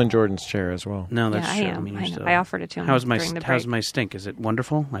still in Jordan's chair as well. No, that's I true. am. I mean, you're I know. still... I offered it to him How's my during the break. How's my stink? Is it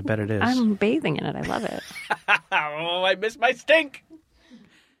wonderful? I bet it is. I'm bathing in it. I love it. Oh, I missed my stink.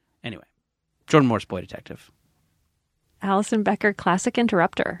 Anyway, Jordan Morse boy, detective. Allison Becker, classic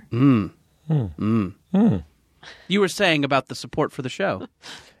interrupter. You were saying about the support for the show.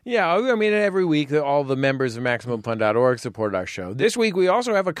 Yeah, I mean, every week all the members of MaximumFun.org support our show. This week we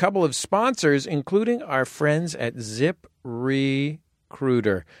also have a couple of sponsors, including our friends at ZipRecruiter.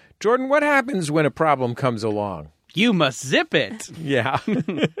 Jordan, what happens when a problem comes along? You must zip it. Yeah.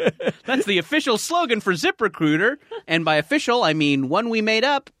 That's the official slogan for ZipRecruiter. And by official, I mean one we made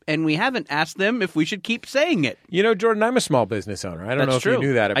up, and we haven't asked them if we should keep saying it. You know, Jordan, I'm a small business owner. I don't know if you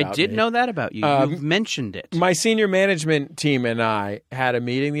knew that about me. I did know that about you. You've mentioned it. My senior management team and I had a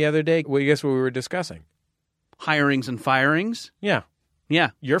meeting the other day. Well, guess what we were discussing? Hirings and firings. Yeah. Yeah.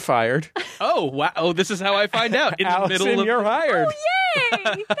 You're fired. Oh, wow. Oh, this is how I find out. In Allison, the middle of... you're hired.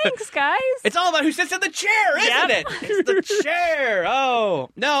 Yay! Thanks, guys. It's all about who sits in the chair, isn't it? It's the chair. Oh.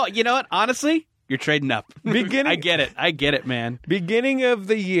 No, you know what? Honestly, You're trading up. Beginning- I get it, man. Beginning of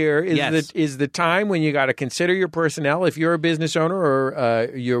the year is the time when you got to consider your personnel. If you're a business owner or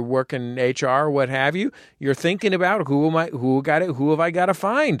you're working HR, what have you, you're thinking about who have I got to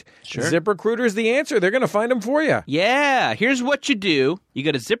find? Sure. ZipRecruiter's the answer. They're going to find them for you. Yeah. Here's what you do. You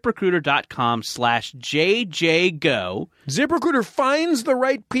go to ZipRecruiter.com/JJGo. ZipRecruiter finds the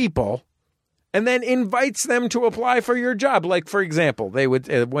right people and then invites them to apply for your job. Like, for example, they would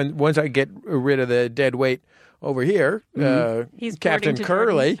once I get rid of the dead weight over here, He's Captain boarding to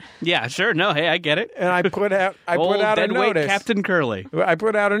Curley, Yeah, sure. No, hey, I get it. and I put out a deadweight notice. Captain Curley. I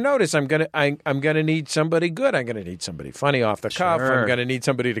put out a notice. I'm gonna need somebody good. I'm gonna need somebody funny off the cuff. Sure. I'm gonna need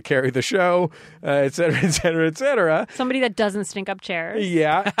somebody to carry the show, et cetera, et cetera, et cetera. Somebody that doesn't stink up chairs.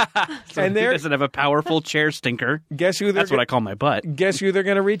 Yeah, and Who they're doesn't have a powerful chair stinker? guess who they're That's what I call my butt. guess who they're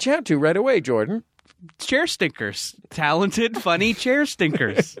gonna reach out to right away, Jordan. Chair stinkers. Talented, funny chair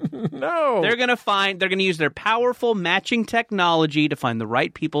stinkers. No, They're going to use their powerful matching technology to find the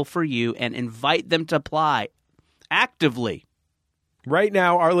right people for you and invite them to apply actively. Right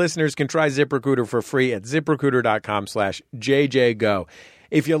now, our listeners can try ZipRecruiter for free at ZipRecruiter.com/JJGo.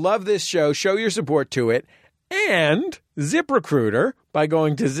 If you love this show, show your support to it and ZipRecruiter by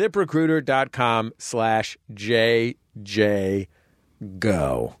going to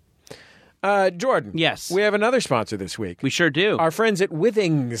ZipRecruiter.com/JJGo. Jordan. Yes. We have another sponsor this week. We sure do. Our friends at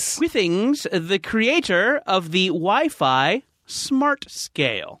Withings. Withings, the creator of the Wi-Fi Smart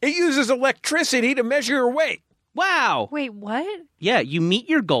Scale. It uses electricity to measure your weight. Wow. Wait, what? Yeah, you meet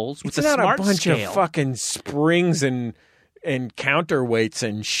your goals with It's the not Smart a bunch Scale. of fucking springs and counterweights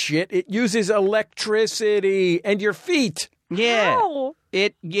and shit. It uses electricity and your feet. Yeah. How?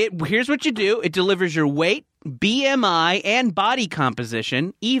 It here's what you do. It delivers your weight, BMI, and body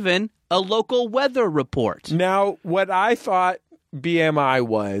composition, even a local weather report. Now, what I thought BMI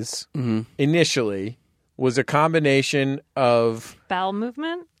was initially was a combination of Bowel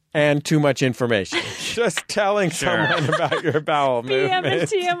movement? and too much information. Just telling someone about your bowel BM and movement.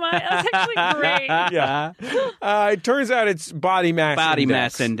 TMI. That's actually great. Yeah. It turns out it's body mass Body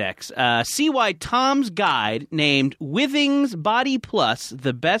index. mass index. See why Tom's Guide named Withings Body Plus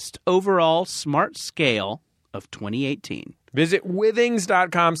the best overall smart scale of 2018. Visit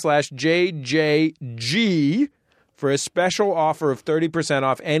withings.com/JJG for a special offer of 30%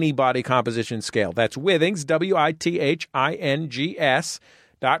 off any body composition scale. That's Withings,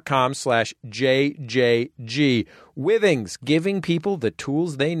 WITHINGS.com/JJG. Withings, giving people the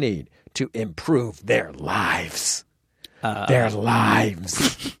tools they need to improve their lives. Their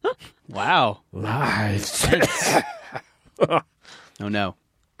lives. Wow. Lives. Oh, no.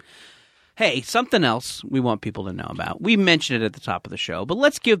 Hey, something else we want people to know about. We mentioned it at the top of the show, but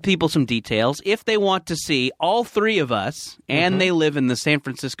let's give people some details if they want to see all three of us and they live in the San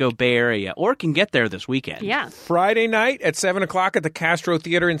Francisco Bay Area or can get there this weekend. Yeah. Friday night at 7 o'clock at the Castro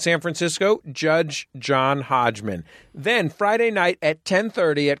Theater in San Francisco, Judge John Hodgman. Then Friday night at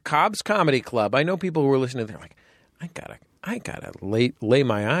 10:30 at Cobb's Comedy Club. I know people who are listening, they're like, I gotta lay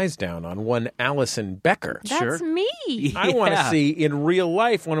my eyes down on one Allison Becker. That's me. I want to Yeah. see in real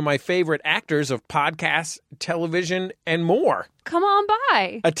life one of my favorite actors of podcasts, television, and more. Come on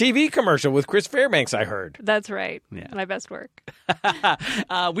by. A TV commercial with Chris Fairbanks, I heard. That's right. Yeah. My best work.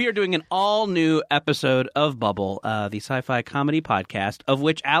 We are doing an all-new episode of Bubble, the sci-fi comedy podcast, of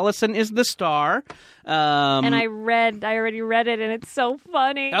which Allison is the star. And I already read it, and it's so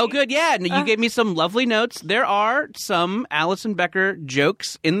funny. Oh, good. Yeah. And you gave me some lovely notes. There are some Allison Becker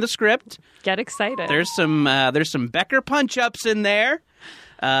jokes in the script. Get excited. There's some Becker punch-ups in there.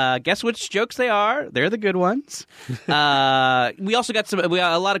 Guess which jokes they are? They're the good ones. We also got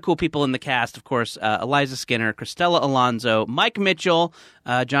a lot of cool people in the cast. Of course, Eliza Skinner, Cristela Alonso, Mike Mitchell,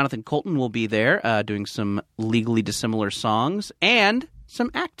 Jonathan Colton will be there doing some legally dissimilar songs and some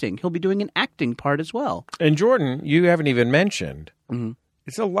acting. He'll be doing an acting part as well. And Jordan, you haven't even mentioned.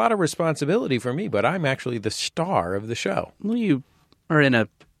 It's a lot of responsibility for me, but I'm actually the star of the show. Well, you are in a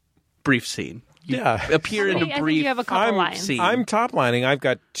brief scene. You Yeah. appear in I a think brief you have a couple lines. scene. I'm top lining. I've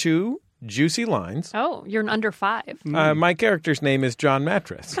got 2 juicy lines. Oh, you're an under 5. My character's name is John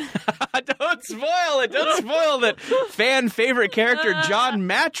Mattress. Don't spoil it. Don't spoil that fan favorite character John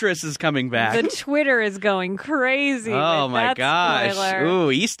Mattress is coming back. The Twitter is going crazy. Oh with my that gosh. spoiler.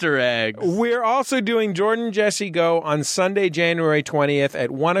 Ooh, Easter eggs. We're also doing Jordan Jesse Go on Sunday, January 20th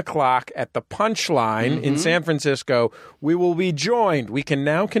at 1 o'clock at the Punchline in San Francisco. We will be joined. We can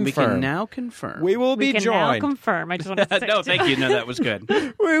now confirm. We can now confirm. We will We be can now joined. confirm. I just want to say No, thank you. No, that was good.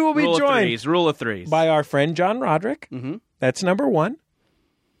 We will be Rule of joined threes. Rule of threes. by our friend John Roderick. That's number 1.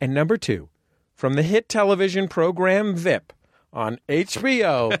 And number 2, from the hit television program VIP, on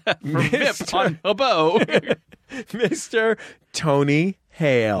HBO, Vip on Hobo. Mr. Tony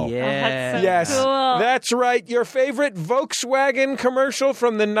Hale. Yeah. Yes, Cool. that's right. Your favorite Volkswagen commercial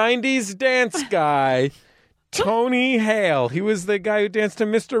from the 90s dance guy, Tony Hale. He was the guy who danced to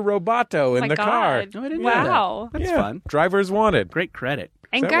Mr. Roboto in My the God. car. No, I didn't know Wow. that. That's Yeah. fun. Drivers Wanted. Great credit.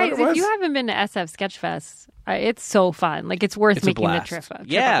 And that guys, what it if was? you haven't been to SF Sketchfest, it's so fun. Like, it's worth It's a making the blast. trip.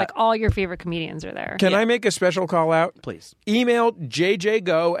 Yeah. Like, all your favorite comedians are there. Can I make a special call out? Please. Email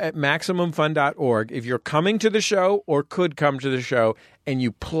jjgo@maximumfun.org if you're coming to the show or could come to the show and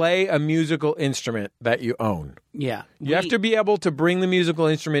you play a musical instrument that you own. Yeah. You have to be able to bring the musical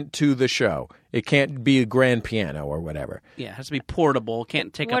instrument to the show. It can't be a grand piano or whatever. Yeah, it has to be portable.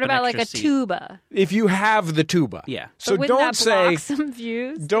 Can't take What up about an like extra a seat. tuba? If you have the tuba. Yeah. So But wouldn't don't that say block some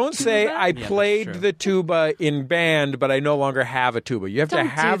views. don't say Tuba? I that's played true. the tuba in band but I no longer have a tuba. You have to Don't do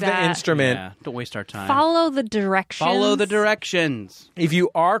have the that. instrument. Yeah. Don't waste our time. Follow the directions. Follow the directions. If you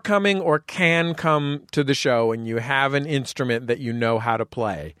are coming or can come to the show and you have an instrument that you know how to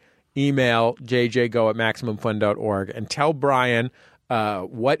play, email jjgo@maximumfun.org and tell Brian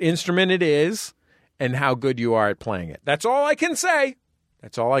what instrument it is and how good you are at playing it. That's all I can say.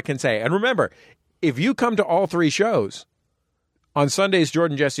 That's all I can say. And remember, if you come to all three shows, on Sunday's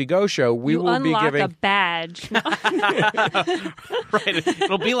Jordan Jesse Go show, we You will be unlock giving a badge. Right.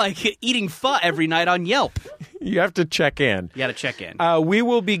 It'll be like eating pho every night on Yelp. you have to check in. You got to check in. We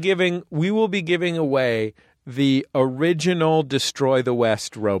will be giving away the original Destroy the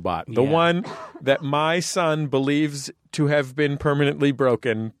West robot, the one that my son believes to have been permanently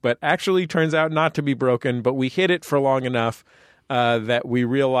broken, but actually turns out not to be broken. But we hid it for long enough that we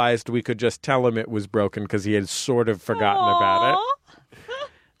realized we could just tell him it was broken because he had sort of forgotten about it.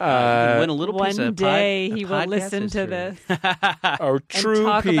 You can win a little piece One of day a he will podcast listen to history. this A and true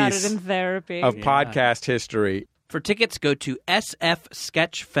talk about it piece in therapy. of podcast history. For tickets, go to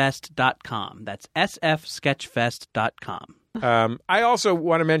sfsketchfest.com. That's sfsketchfest.com. I also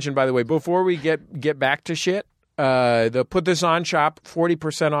want to mention, by the way, before we get back to shit, the Put This On Shop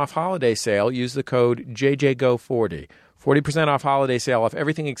 40% off holiday sale. Use the code JJGO40. 40% off holiday sale off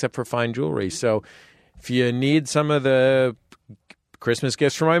everything except for fine jewelry. So if you need some of the Christmas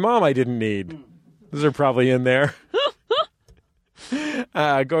gifts for my mom I didn't need, those are probably in there.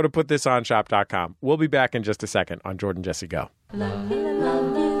 Go to putthisonshop.com. We'll be back in just a second on Jordan Jesse Go.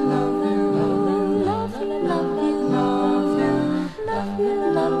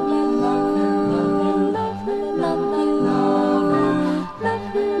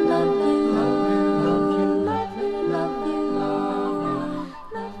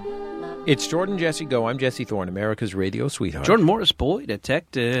 It's Jordan Jesse Go. I'm Jesse Thorne, America's radio sweetheart. Jordan Morris, boy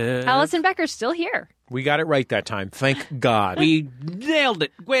detective. Allison Becker's still here. We got it right that time. Thank God. We nailed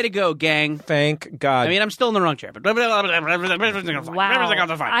it. Way to go, gang. Thank God. I mean, I'm still in the wrong chair, but Wow. I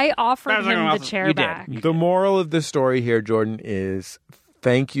offered him the chair You did. back. the moral of the story here, Jordan, is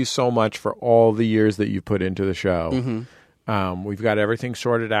thank you so much for all the years that you put into the show. Mm-hmm. We've got everything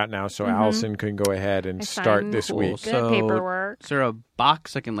sorted out now, so Allison can go ahead and I start signed this Cool. week. Good paperwork. Is there a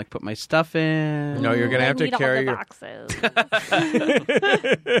box I can like put my stuff in? No, you're going to I have to need all carry the your... boxes.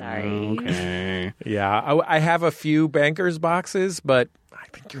 Sorry. Okay. Yeah, I have a few banker's boxes, but I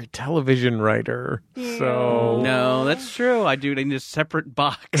think you're a television writer. So, No, that's true. I do need a separate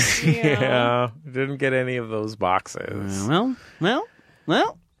box. yeah, didn't get any of those boxes. well,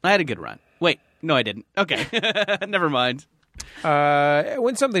 I had a good run. Wait, no, I didn't. Okay. Never mind.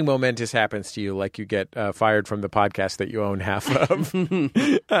 When something momentous happens to you, like you get fired from the podcast that you own half of,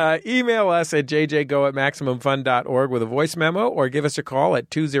 email us at jjgo@maximumfun.org with a voice memo or give us a call at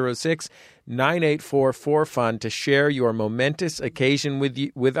 206-984-4FUN to share your momentous occasion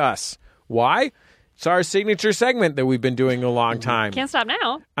with us. Why? It's our signature segment that we've been doing a long time. Can't stop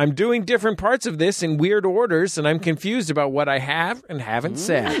now. I'm doing different parts of this in weird orders, and I'm confused about what I have and haven't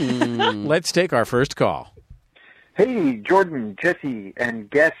said. Let's take our first call. Hey, Jordan, Jesse, and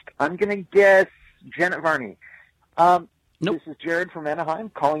guest. I'm going to guess Janet Varney. Nope. This is Jared from Anaheim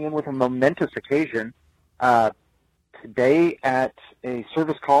calling in with a momentous occasion. Today at a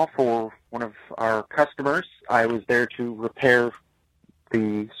service call for one of our customers, I was there to repair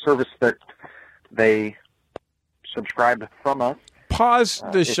the service that they subscribed from us. Pause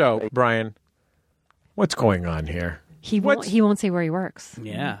the it's show, a- Brian. What's going on here? He What's- won't say where he works.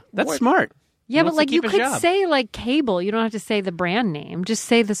 Yeah, that's What? smart. Yeah, He but wants to like you keep a could job. say like cable. You don't have to say the brand name. Just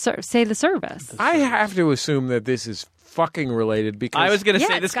say the service. I have to assume that this is fucking related because I was going to Yeah,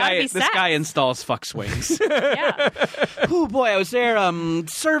 say it's this gotta guy. be This sex. guy installs fuck swings. Yeah, Oh boy, I was there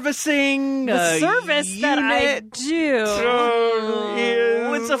servicing the service that I unit. do.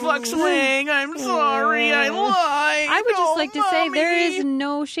 is It's a fuck swing. I'm sorry, I lied. I would just like to say there Mommy. is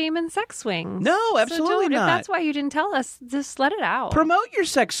no shame in sex swings. No, So absolutely don't- not. If that's why you didn't tell us, just let it out. Promote your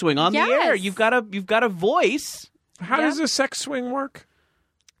sex swing on the air. Yes. You've got a voice. How does a sex swing work?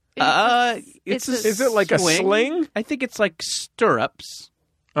 It's a Is it like a swing. sling? I think it's like stirrups.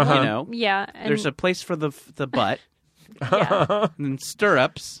 Uh-huh. You know, Yeah. And there's a place for the butt yeah. and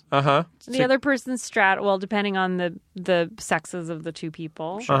stirrups. Uh-huh. The other person's well, depending on the sexes of the two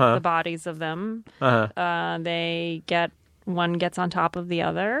people, the bodies of them, one gets on top of the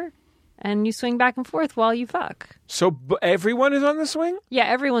other, and you swing back and forth while you fuck. So everyone is on the swing? Yeah,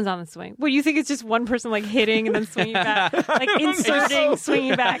 everyone's on the swing. Well, you think it's just one person like hitting and then swinging back, like inserting,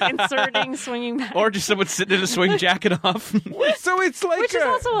 swinging back, inserting, swinging back, Or just someone sitting in a swing jacking off. So it's like which is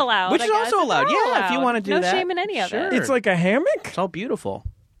also allowed. Which I is guess. also allowed. It's all Yeah, if you allowed. want to do no that. shame in any of Sure. it. it's like a hammock? It's all beautiful.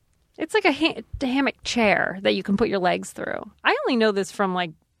 It's like a hammock chair that you can put your legs through. I only know this from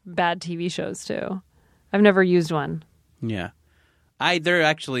like bad TV shows too. I've never used one. Yeah.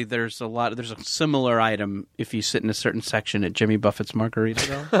 There's a similar item if you sit in a certain section at Jimmy Buffett's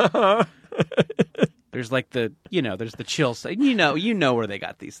Margaritaville. There's like there's the chill side. You know where they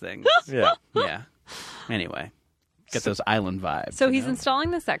got these things. Yeah. Yeah. Anyway, get those island vibes. So you he's know?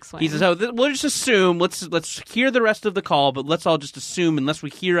 installing the sex swing. We'll just assume. Let's hear the rest of the call, but let's all just assume, unless we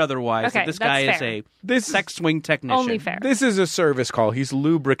hear otherwise, Okay, that this that's guy is fair. a This sex swing technician. Only fair. This is a service call. He's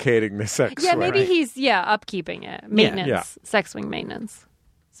lubricating the sex Yeah, swing. maybe he's upkeeping it, maintenance, Yeah. sex swing maintenance.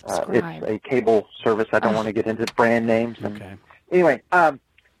 It's Subscribe. a cable service. I don't want to get into brand names. Okay. Anyway,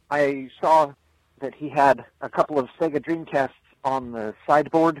 I saw that he had a couple of Sega Dreamcasts on the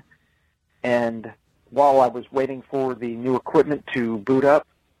sideboard, and while I was waiting for the new equipment to boot up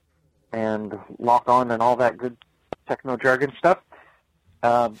and lock on and all that good techno jargon stuff,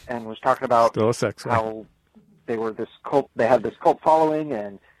 and was talking about Still a sex swing. how they were this cult. They had this cult following,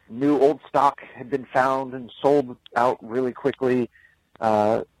 and new old stock had been found and sold out really quickly.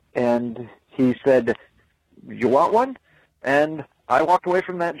 And he said, "You want one?" And I walked away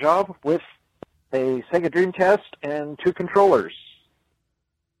from that job with a Sega Dreamcast and 2 controllers.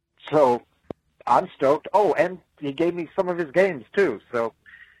 So I'm stoked. Oh, and he gave me some of his games too. So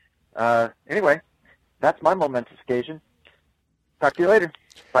anyway, that's my momentous occasion. Talk to you later.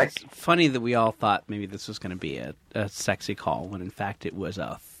 Bye. It's funny that we all thought maybe this was going to be a sexy call, when in fact it was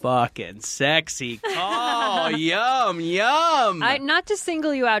a fucking sexy call. Yum, yum. Not to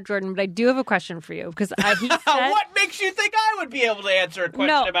single you out, Jordan, but I do have a question for you because he said, What makes you think I would be able to answer a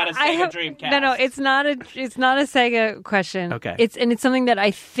question about a Sega Dreamcast? No, it's not a Sega question. Okay. It's something that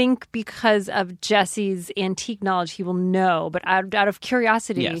I think because of Jesse's antique knowledge he will know. But out of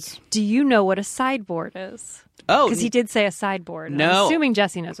curiosity, Yes. do you know what a sideboard is? Oh, Because he did say a sideboard. And No. I'm assuming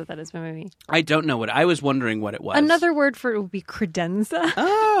Jesse knows what that is, but maybe. I don't know what. I was wondering what it was. Another word for it would be credenza.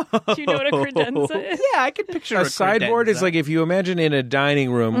 Oh. Do you know what a credenza is? Yeah, I could picture A sideboard is like if you imagine in a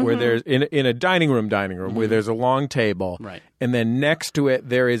dining room where there's in a dining room where there's a long table, Right. and then next to it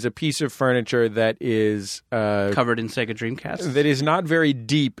there is a piece of furniture that is covered in Sega Dreamcast. that is not very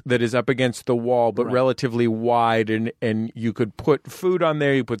deep, that is up against the wall, but Right. relatively wide, and you could put food on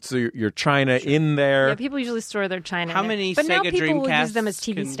there. You put your china in there. Yeah, people usually store their china. How in it. many But now Sega people will use Dreamcasts them as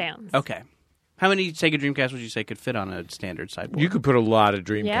TV can- stands. Okay. How many Sega Dreamcasts would you say could fit on a standard sideboard? You could put a lot of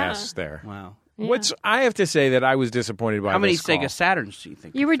Dreamcasts Yeah. there. Wow. Which I have to say that I was disappointed by. How many this call. Sega Saturns do you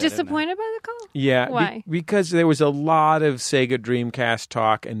think? You could were fit in there? disappointed by the call? Yeah, Why? because there was a lot of Sega Dreamcast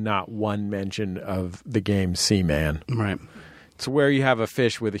talk and not one mention of the game Seaman. Right. It's where you have a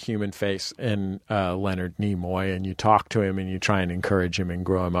fish with a human face and Leonard Nimoy, and you talk to him and you try and encourage him and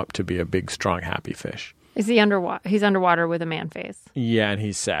grow him up to be a big, strong, happy fish. Is he underwater? He's underwater with a man face. Yeah, and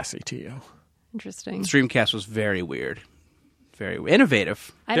he's sassy to you. Interesting. Dreamcast was very weird. Very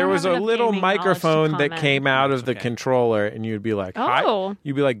innovative. I There don't was have a enough little gaming knowledge to microphone that comment. came out of the okay. controller, and you'd be like, "Hi." Oh.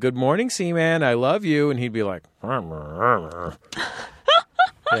 You'd be like, "Good morning, Seaman. I love you," and he'd be like, "Yeah."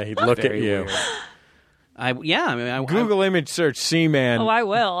 He'd look at Very you. weird. I Google image search Seaman. Oh, I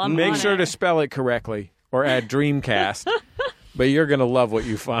will. I'm Make on sure it. to spell it correctly or add Dreamcast. But you're going to love what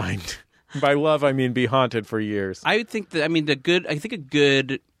you find. By love, I mean be haunted for years. I think a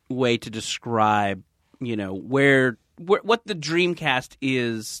good way to describe, where what the Dreamcast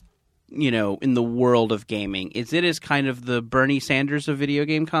is, in the world of gaming, is it is kind of the Bernie Sanders of video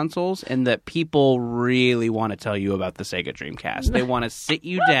game consoles, and that people really want to tell you about the Sega Dreamcast. They want to sit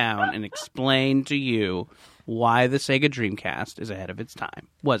you down and explain to you why the Sega Dreamcast was ahead of its time.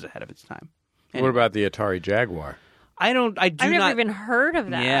 What about the Atari Jaguar? I've I've never even heard of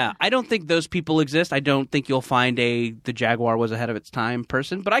that. Yeah, I don't think those people exist. I don't think you'll find the Jaguar was ahead of its time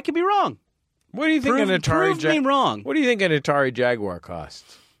person, but I could be wrong. What do you think Prove an Atari me wrong. What do you think an Atari Jaguar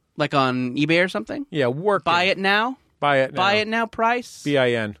costs? Like on eBay or something? Yeah, working. Buy it now? Buy it now. Buy it now price?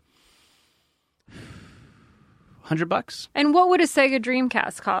 BIN. $100? And what would a Sega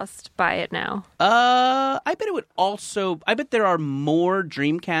Dreamcast cost? Buy it now. I bet it would also. I bet there are more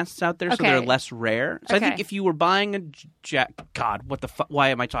Dreamcasts out there, so they're Okay. less rare. So I think Okay. if you were buying a God, what the fuck? Why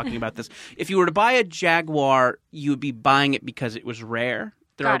am I talking about this? If you were to buy a Jaguar, you would be buying it because it was rare.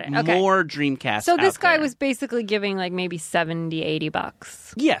 There Got are it. Okay. more Dreamcasts. So this out guy there. was basically giving like maybe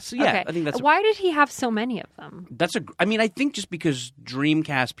 $70-$80. Yes, yeah. Okay. I think that's. Why did he have so many of them? I mean, I think just because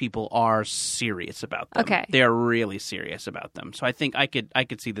Dreamcast people are serious about them. Okay. They are really serious about them. So I think I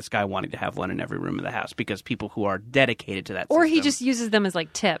could see this guy wanting to have one in every room of the house because people who are dedicated to that Or he system- just uses them as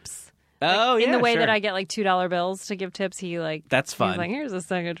like tips. Oh, yeah, In the way sure. that I get like $2 bills to give tips, he like That's fun. He's like, here's a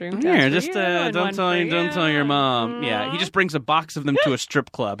Sega Dreamcast. Here, for just you and don't one tell for don't tell your you." mom. Yeah, he just brings a box of them to a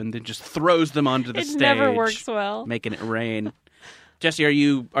strip club and then just throws them onto the It stage. never works well. Making it rain. Jesse, are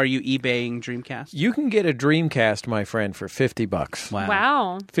you eBaying Dreamcast? You can get a Dreamcast, my friend, for $50.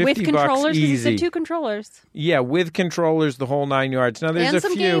 Wow. 50 With bucks controllers, 'cause he easy. said 2 controllers. Yeah, with controllers, the whole 9 yards. Now, there's And a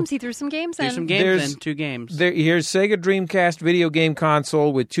some few. games. He threw some games in. There's some games There's- in 2 games. Here's Sega Dreamcast video game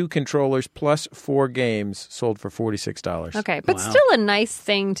console with 2 controllers plus 4 games, sold for $46. Okay, but Wow. still a nice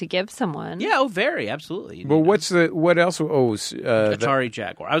thing to give someone. Yeah, oh, very, absolutely. Well, what else? Oh, Atari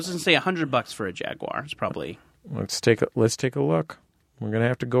Jaguar. I was going to say $100 for a Jaguar. It's probably let's take a look. We're gonna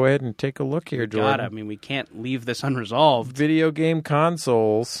have to go ahead and take a look here, Jordan. God. I mean, we can't leave this unresolved. Video game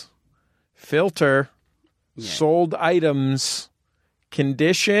consoles, filter, sold items,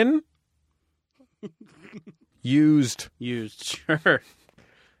 condition, used. Used, sure.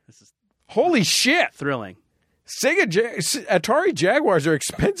 Holy shit! Thrilling. Atari Jaguars are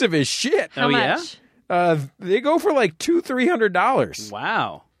expensive as shit. How Oh, yeah? much? They go for like $200-$300.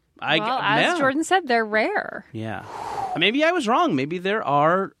 Wow. Well, as Jordan said, they're rare. Yeah. Maybe I was wrong. Maybe there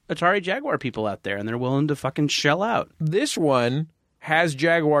are Atari Jaguar people out there and they're willing to fucking shell out. This one has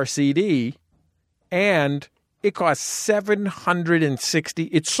Jaguar CD, and it costs $760.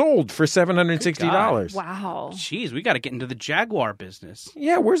 It's sold for $760. Wow. Jeez, we got to get into the Jaguar business.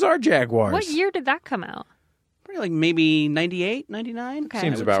 Yeah, where's our Jaguars? What year did that come out? Probably like maybe 98, 99? Okay.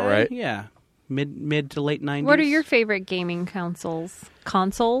 Seems I would about say. right. Yeah. Mid to late 90s. What are your favorite gaming consoles?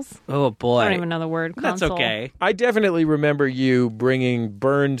 Consoles? Oh, boy. I don't even know the word. That's Console. okay. I definitely remember you bringing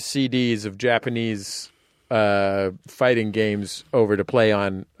burned CDs of Japanese fighting games over to play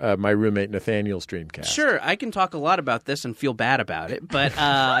on my roommate Nathaniel's Dreamcast. Sure, I can talk a lot about this and feel bad about it, but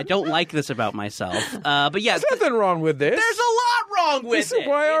I don't like this about myself. But yeah, There's nothing wrong with this. there's a lot wrong with This is it.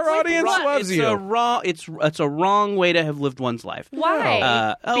 why our It's like audience wrong- loves it's you. It's a wrong way to have lived one's life.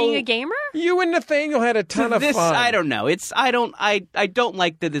 Why? Being a gamer? You and Nathaniel had a ton of This fun. I don't know. I don't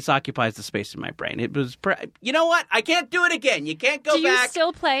like that this occupies the space in my brain. It was you know what? I can't do it again. You can't go Do you back.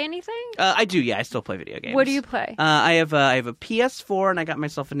 still play anything? I do. Yeah, I still play video games. What do you play? I have a PS4 and I got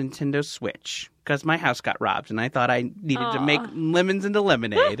myself a Nintendo Switch because my house got robbed and I thought I needed to make lemons into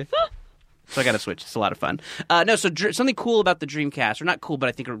lemonade. So I got a Switch. It's a lot of fun. Something cool about the Dreamcast, or not cool, but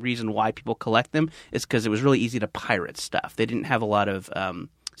I think a reason why people collect them is because it was really easy to pirate stuff. They didn't have a lot of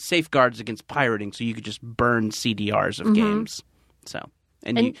safeguards against pirating, so you could just burn CDRs of games.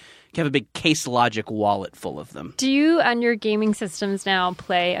 And you have a big Case Logic wallet full of them. Do you on your gaming systems now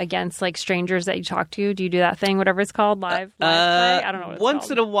play against like strangers that you talk to? Do you do that thing, whatever it's called, live play? I don't know what it's Once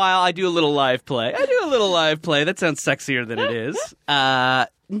called. in a while, I do a little live play. That sounds sexier than it is.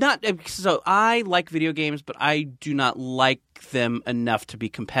 So I like video games, but I do not like them enough to be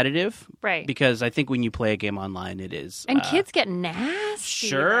competitive. Right. Because I think when you play a game online, it is. And kids get nasty.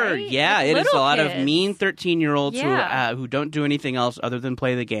 Sure, right? yeah, Like it is a little lot of kids. mean 13-year-olds Yeah. who don't do anything else other than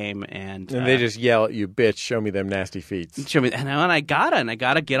play the game, and they just yell at you, bitch, show me them nasty feet. show me. And I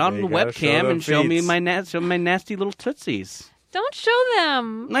gotta get on You the gotta show webcam them and show me feets. my nasty little tootsies. Don't show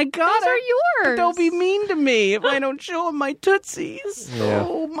them. I got Those are yours. Don't be mean to me if I don't show them my tootsies. Yeah.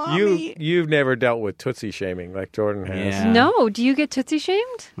 Oh, mommy. You've never dealt with Tootsie shaming like Jordan has. Yeah. No. Do you get Tootsie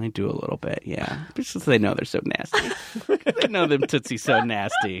shamed? I do a little bit, yeah. Because they know they're so nasty. They know them tootsies so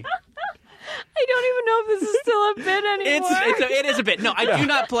nasty. I don't even know if this is still a bit anymore. It is a bit. No, I do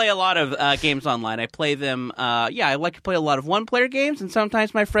not play a lot of games online. I play them. I like to play a lot of one-player games, and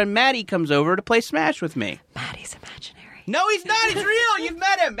sometimes my friend Maddie comes over to play Smash with me. Maddie's imaginary. No, he's not. He's real. You've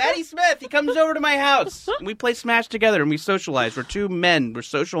met him, Maddie Smith. He comes over to my house, and we play Smash together, and we socialize. We're two men. We're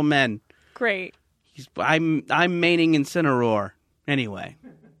social men. Great. I'm maining Incineroar. Anyway.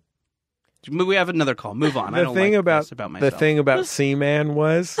 We have another call. Move on. I don't like this about myself. The thing about Seaman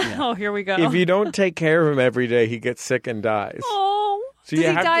was Oh, here we go. if you don't take care of him every day, he gets sick and dies. Oh. So Does you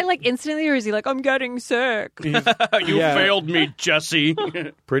he have die to- like instantly, or is he like, I'm getting sick? You Yeah. failed me, Jesse.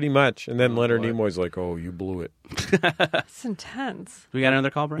 pretty much. And then Leonard Nimoy's like, "Oh, you blew it." That's intense. We got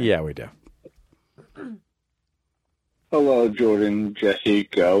another call, Brian? Yeah, we do. Hello, Jordan, Jesse,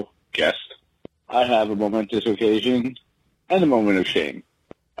 Go, guest. I have a momentous occasion and a moment of shame.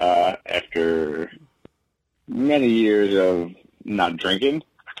 After many years of not drinking,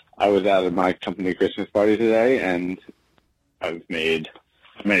 I was out at my company Christmas party today, and I've made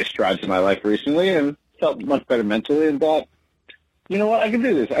many strides in my life recently and felt much better mentally and thought, you know what, I can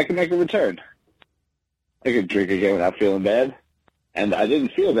do this. I can make a return. I could drink again without feeling bad. And I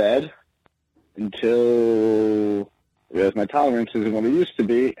didn't feel bad until I realized my tolerance isn't what it used to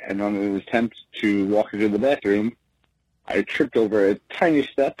be, and on an attempt to walk into the bathroom, I tripped over a tiny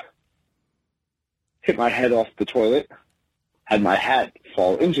step, hit my head off the toilet, had my hat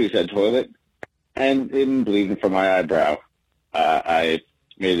fall into said toilet, and am bleeding from my eyebrow. I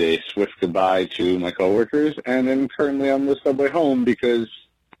made a swift goodbye to my coworkers, and am currently on the subway home because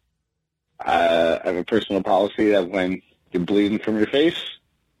I have a personal policy that when you're bleeding from your face,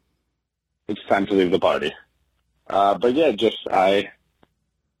 it's time to leave the party. But yeah,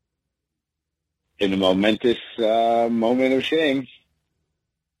 in a momentous moment of shame,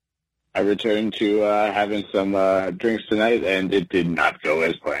 I returned to having some drinks tonight, and it did not go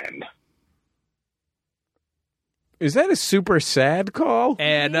as planned. Is that a super sad call?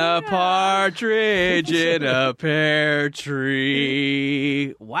 And a partridge in a pear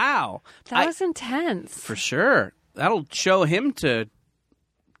tree. Wow. That was intense. For sure. That'll show him to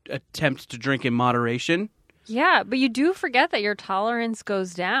attempt to drink in moderation. Yeah, but you do forget that your tolerance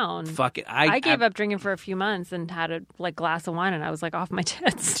goes down. Fuck it. I gave up drinking for a few months and had a glass of wine, and I was like off my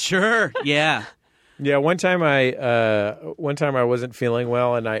tits. Sure. Yeah. Yeah, one time I wasn't feeling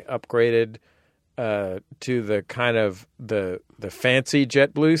well, and I upgraded to the kind of the fancy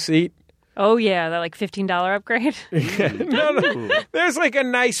JetBlue seat. Oh yeah, that like $15 upgrade. No. There's like a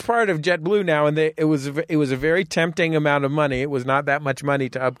nice part of JetBlue now, and it was a very tempting amount of money. It was not that much money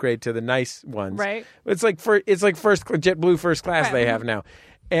to upgrade to the nice ones. Right. It's like JetBlue first class Right. they have now,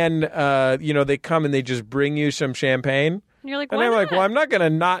 and they come and they just bring you some champagne, And you're like, and why I'm not? like, well, I'm not going to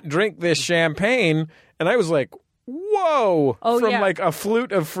not drink this champagne, and I was like, whoa, Oh, from yeah. like a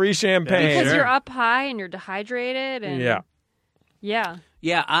flute of free champagne. because Sure. you're up high and you're dehydrated, and Yeah. yeah.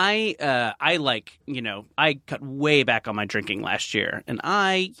 Yeah, I cut way back on my drinking last year, and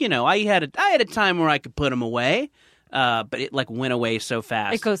I had a time where I could put them away, but it like went away so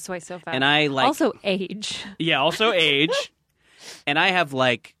fast. It goes away so fast. And I like also age. also age, and I have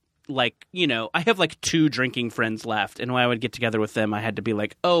I have like 2 drinking friends left, and when I would get together with them, I had to be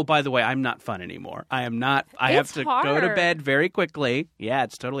like, oh, by the way, I'm not fun anymore. I am not. I have It's to go to hard. bed very quickly. Yeah,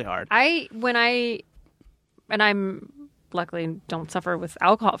 it's totally hard. I'm luckily don't suffer with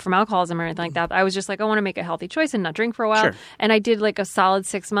alcoholism or anything like that. I was just like, I want to make a healthy choice and not drink for a while. Sure. And I did like a solid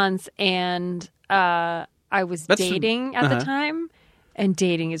 6 months, and I was dating at the time, and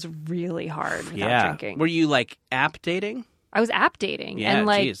dating is really hard without drinking. Were you like app dating? I was app dating, Yeah, and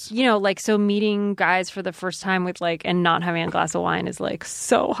like geez. so meeting guys for the first time with like and not having a glass of wine is like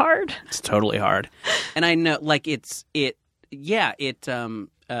so hard. It's totally hard. And I know, like, it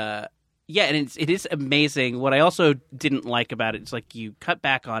is amazing. What I also didn't like about it is, like, you cut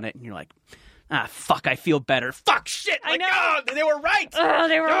back on it and you're like, fuck, I feel better. Fuck, shit. I Like, know. oh, they were right. Oh,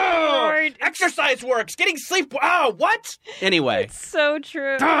 they were right. Exercise works. Getting sleep. Oh, what? Anyway. So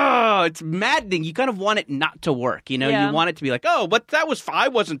true. Oh, it's maddening. You kind of want it not to work. You know, Yeah. you want it to be like, oh, but that was I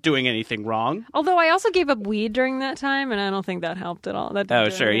wasn't doing anything wrong. Although I also gave up weed during that time, and I don't think that helped at all. That didn't Oh,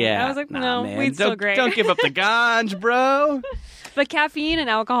 do sure, anything. yeah. I was like, Nah, no, man. weed's don't, still great. Don't give up the ganj, bro. But caffeine and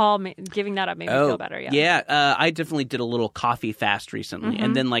alcohol, giving that up made me feel better. Yeah. I definitely did a little coffee fast recently,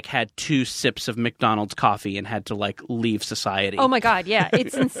 and then like had 2 sips of McDonald's coffee and had to like leave society. Oh my God, yeah.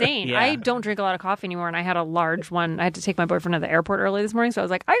 It's insane. Yeah. I don't drink a lot of coffee anymore, and I had a large one. I had to take my boyfriend to the airport early this morning, so I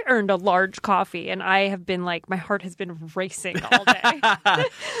was like, I earned a large coffee, and I have been like, my heart has been racing all day.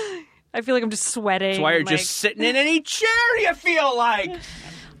 I feel like I'm just sweating. That's why you're and, just sitting in any chair you feel like.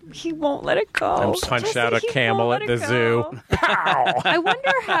 he won't let it go. I'm punched out a He camel won't at let the it zoo. go. I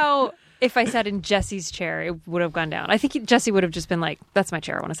wonder how, if I sat in Jesse's chair, it would have gone down. I think Jesse would have just been like, that's my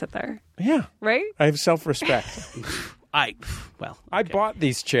chair. I want to sit there. Yeah. Right? I have self-respect. I bought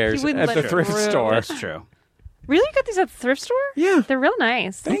these chairs He wouldn't at let the it thrift through. store. That's true. Really? You got these at the thrift store? Yeah. They're real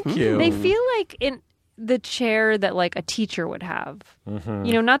nice. Thank you. They feel like in the chair that like a teacher would have. Mm-hmm.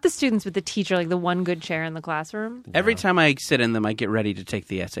 You know, not the students, but the teacher, like the one good chair in the classroom. Every time I sit in them, I get ready to take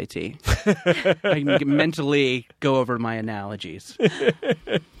the SAT. I can mentally go over my analogies.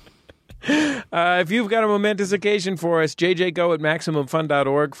 If you've got a momentous occasion for us, jjgo at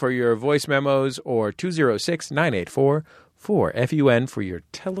MaximumFun.org for your voice memos or 206-984-4FUN for your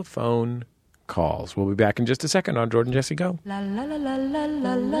telephone calls. We'll be back in just a second on Jordan Jesse Go. La la la la la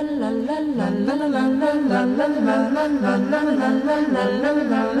la la la la la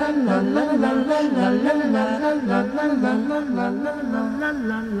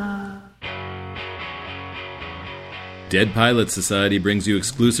la. Dead Pilots Society brings you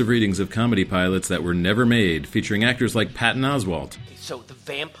exclusive readings of comedy pilots that were never made, featuring actors like Patton Oswalt. So the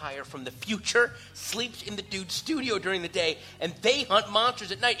vampire from the future sleeps in the dude's studio during the day, and they hunt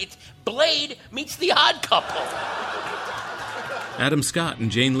monsters at night. It's Blade meets the Odd Couple. Adam Scott and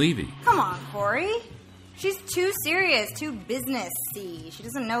Jane Levy. Come on, Corey. She's too serious, too business-y. She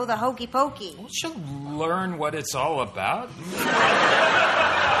doesn't know the hokey pokey. Well, she'll learn what it's all about.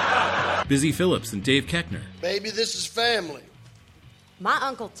 Busy Phillips and Dave Keckner. Maybe this is family. My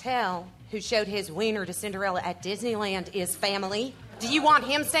Uncle Tell, who showed his wiener to Cinderella at Disneyland, is family. Do you want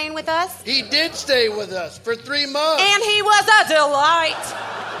him staying with us? He did stay with us for 3 months. And he was a delight.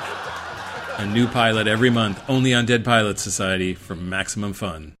 A new pilot every month, only on Dead Pilots Society from Maximum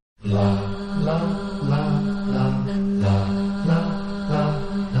Fun.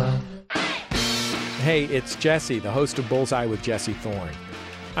 Hey, it's Jesse, the host of Bullseye with Jesse Thorne.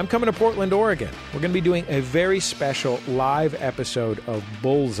 I'm coming to Portland, Oregon. We're going to be doing a very special live episode of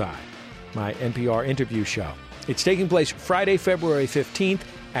Bullseye, my NPR interview show. It's taking place Friday, February 15th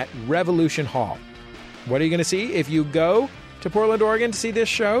at Revolution Hall. What are you going to see? If you go to Portland, Oregon to see this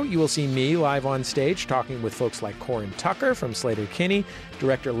show, you will see me live on stage talking with folks like Corin Tucker from Slater-Kinney,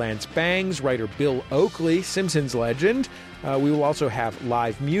 director Lance Bangs, writer Bill Oakley, Simpsons legend. We will also have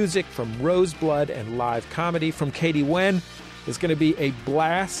live music from Roseblood and live comedy from Katie Wen. It's going to be a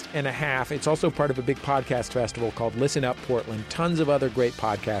blast and a half. It's also part of a big podcast festival called Listen Up Portland. Tons of other great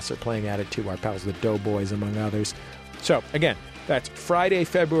podcasts are playing at it too. Our pals the Doughboys, among others. So, again, that's Friday,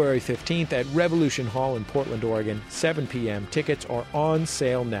 February 15th at Revolution Hall in Portland, Oregon, 7 p.m. Tickets are on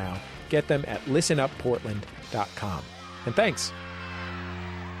sale now. Get them at listenupportland.com. And thanks.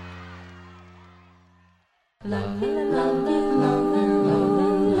 Love you, love you, love you, love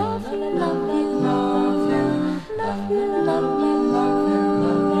you, love you, love you, love you, love you, love you,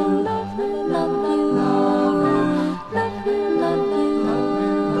 love you, love you, love you, love you,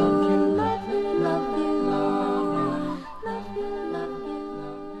 love you, love you, love you, love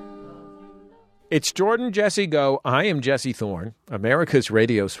you. It's Jordan Jesse Go. I am Jesse Thorne, America's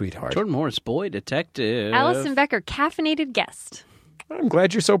radio sweetheart. Jordan Morris, boy detective. Allison Becker, caffeinated guest. I'm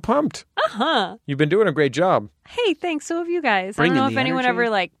glad you're so pumped. Uh-huh. You've been doing a great job. Hey, thanks. So have you guys. Bringing I don't know the if anyone energy.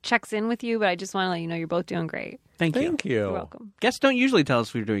 ever checks in with you, but I just want to let you know you're both doing great. Thank you. You're welcome. Guests don't usually tell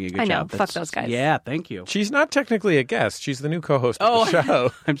us we're doing a good I know. job. Fuck those guys. Yeah, thank you. She's not technically a guest. She's the new co-host of the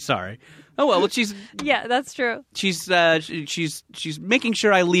show. I'm sorry. Oh well, she's Yeah, that's true. she's making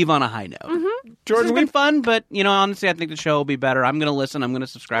sure I leave on a high note. Mm-hmm. Jordan, it's been fun, but honestly, I think the show will be better. I'm going to listen. I'm going to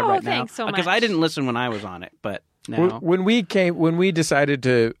subscribe right now thanks so because much. I didn't listen when I was on it, but now When we decided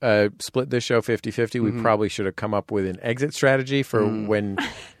to split this show 50-50, we probably should have come up with an exit strategy for when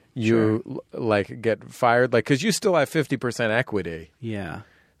you get fired, because you still have 50% equity. Yeah.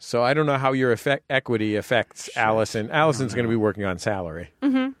 So I don't know how your equity affects Allison. Allison's going to be working on salary.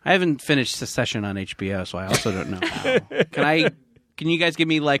 Mm-hmm. I haven't finished Secession on HBO, so I also don't know how. Can you guys give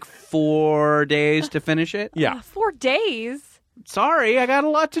me 4 days to finish it? Yeah. 4 days? Sorry, I got a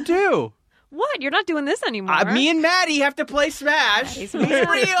lot to do. What? You're not doing this anymore. Me and Maddie have to play Smash. Maddie's He's made up.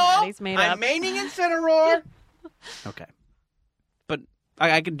 real. Maddie's made I'm up. maining Incineroar. Okay. But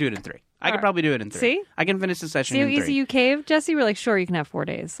I can do it in 3. I could probably do it in 3. See? I can finish the session See how in 3. easy you caved, Jesse? We're like, sure, you can have 4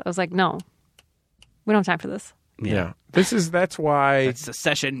 days. I was like, no. We don't have time for this. Yeah. That's why It's a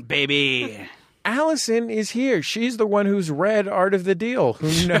session, baby. Allison is here. She's the one who's read Art of the Deal,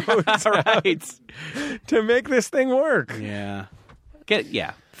 who knows Right. to make this thing work. Yeah.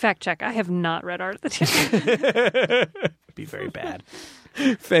 Fact check. I have not read Art of the Deal. Be very bad.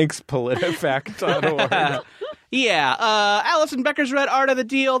 Thanks, PolitiFact.org. Yeah. Allison Becker's read Art of the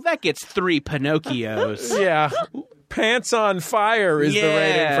Deal. That gets 3 Pinocchios. Yeah. Pants on Fire is the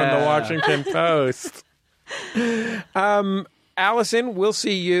rating from the Washington Post. Allison, we'll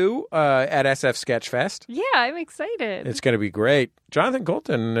see you at SF Sketchfest. Yeah, I'm excited. It's going to be great. Jonathan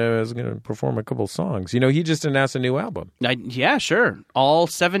Colton is going to perform a couple songs. He just announced a new album. Yeah, sure. All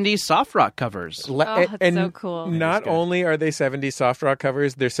 70s soft rock covers. That's so cool. Not only are they 70s soft rock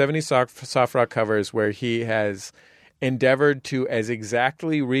covers, they're 70s soft rock covers where he has endeavored to as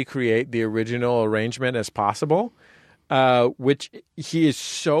exactly recreate the original arrangement as possible, which he is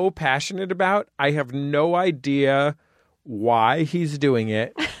so passionate about. I have no idea why he's doing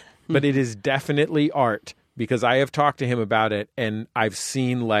it, but it is definitely art because I have talked to him about it and I've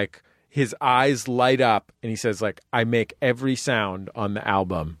seen like his eyes light up and he says like, I make every sound on the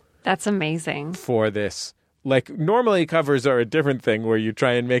album That's amazing. for this. Like normally covers are a different thing where you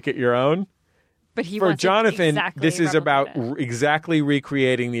try and make it your own. But he For wants it Jonathan, exactly this is about replicated. exactly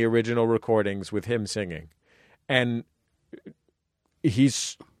recreating the original recordings with him singing. And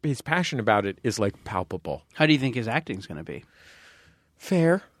his passion about it is like palpable. How do you think his acting's going to be?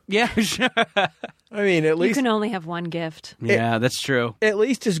 Fair. Yeah, sure. I mean, at You least can only have one gift. Yeah, that's true. at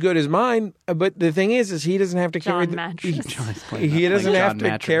least as good as mine. But the thing is he doesn't have to carry John the, Mattress. he doesn't have John to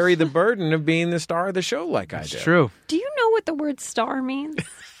Mattress. carry the burden of being the star of the show like I do. It's true. Do you know what the word star means?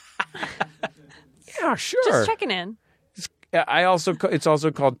 Yeah, sure. Just checking in. It's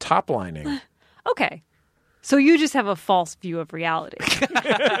also called toplining. Okay. So you just have a false view of reality.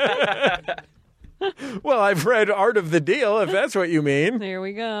 Well, I've read Art of the Deal, if that's what you mean. There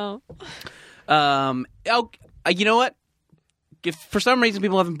we go. You know what? If for some reason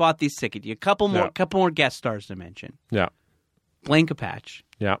people haven't bought these tickets, a couple more guest stars to mention. Yeah. Blaine Capatch.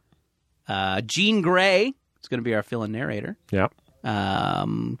 Yeah. Jean Grey is going to be our fill-in narrator. Yeah.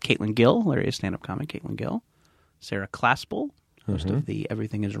 Caitlin Gill, hilarious stand-up comic Caitlin Gill. Sarah Claspel, host of the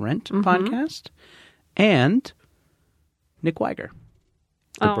Everything Is Rent podcast. And Nick Weiger.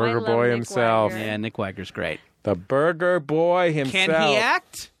 The Burger Boy himself. Yeah, Nick Weiger's great. The Burger Boy himself. Can he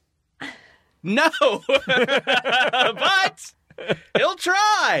act? No. But he'll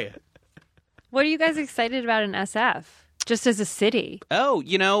try. What are you guys excited about in SF? Just as a city. Oh,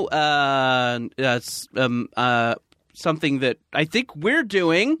 something that I think we're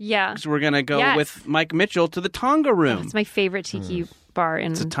doing. Yeah. Because we're going to go Yes. with Mike Mitchell to the Tonga Room. It's my favorite tiki bar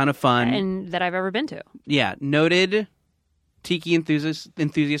in It's a ton of fun. that I've ever been to. Yeah, noted tiki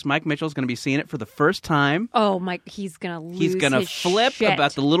enthusiast Mike Mitchell is going to be seeing it for the first time. Oh, Mike, he's going to lose He's going to his flip shit.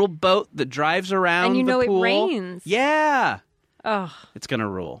 about the little boat that drives around And you the know pool. it rains. Yeah. Oh, It's going to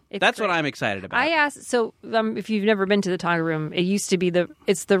rule. It's That's what great. I'm excited about. I asked. So, if you've never been to the Tonga Room, it used to be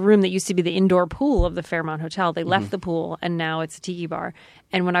it's the room that used to be the indoor pool of the Fairmont Hotel. They left the pool, and now it's a tiki bar.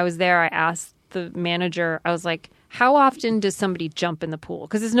 And when I was there, I asked the manager. I was like, "How often does somebody jump in the pool?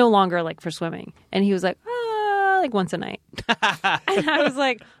 Because it's no longer like for swimming." And he was like, like once a night." And I was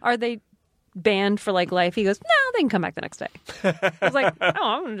like, "Are they banned for like life?" He goes, "No, they can come back the next day." I was like, "Oh,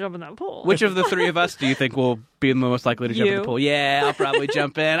 I'm going to jump in that pool." Which of the three of us do you think will be the most likely to jump in You. the pool? Yeah, I'll probably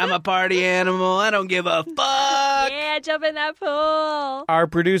jump in. I'm a party animal. I don't give a fuck. Yeah, jump in that pool. Our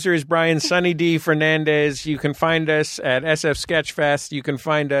producer is Brian Sunny D. Fernandez. You can find us at SF Sketchfest. You can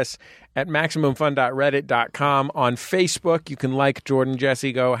find us at MaximumFun.reddit.com. On Facebook, you can like Jordan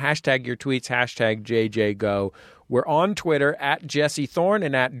Jesse Go. Hashtag your tweets, hashtag JJGo. We're on Twitter at Jesse Thorne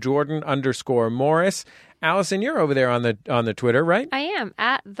and at Jordan_Morris. Allison, you're over there on the Twitter, right? I am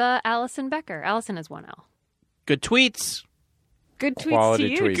at the Allison Becker. Allison is one L. Good tweets. Good tweets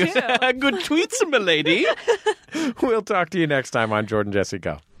Quality to you, tweets. too. Good tweets, milady. We'll talk to you next time on Jordan Jesse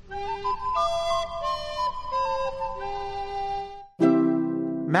Go.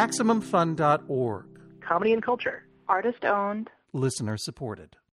 MaximumFun.org. Comedy and culture. Artist owned. Listener supported.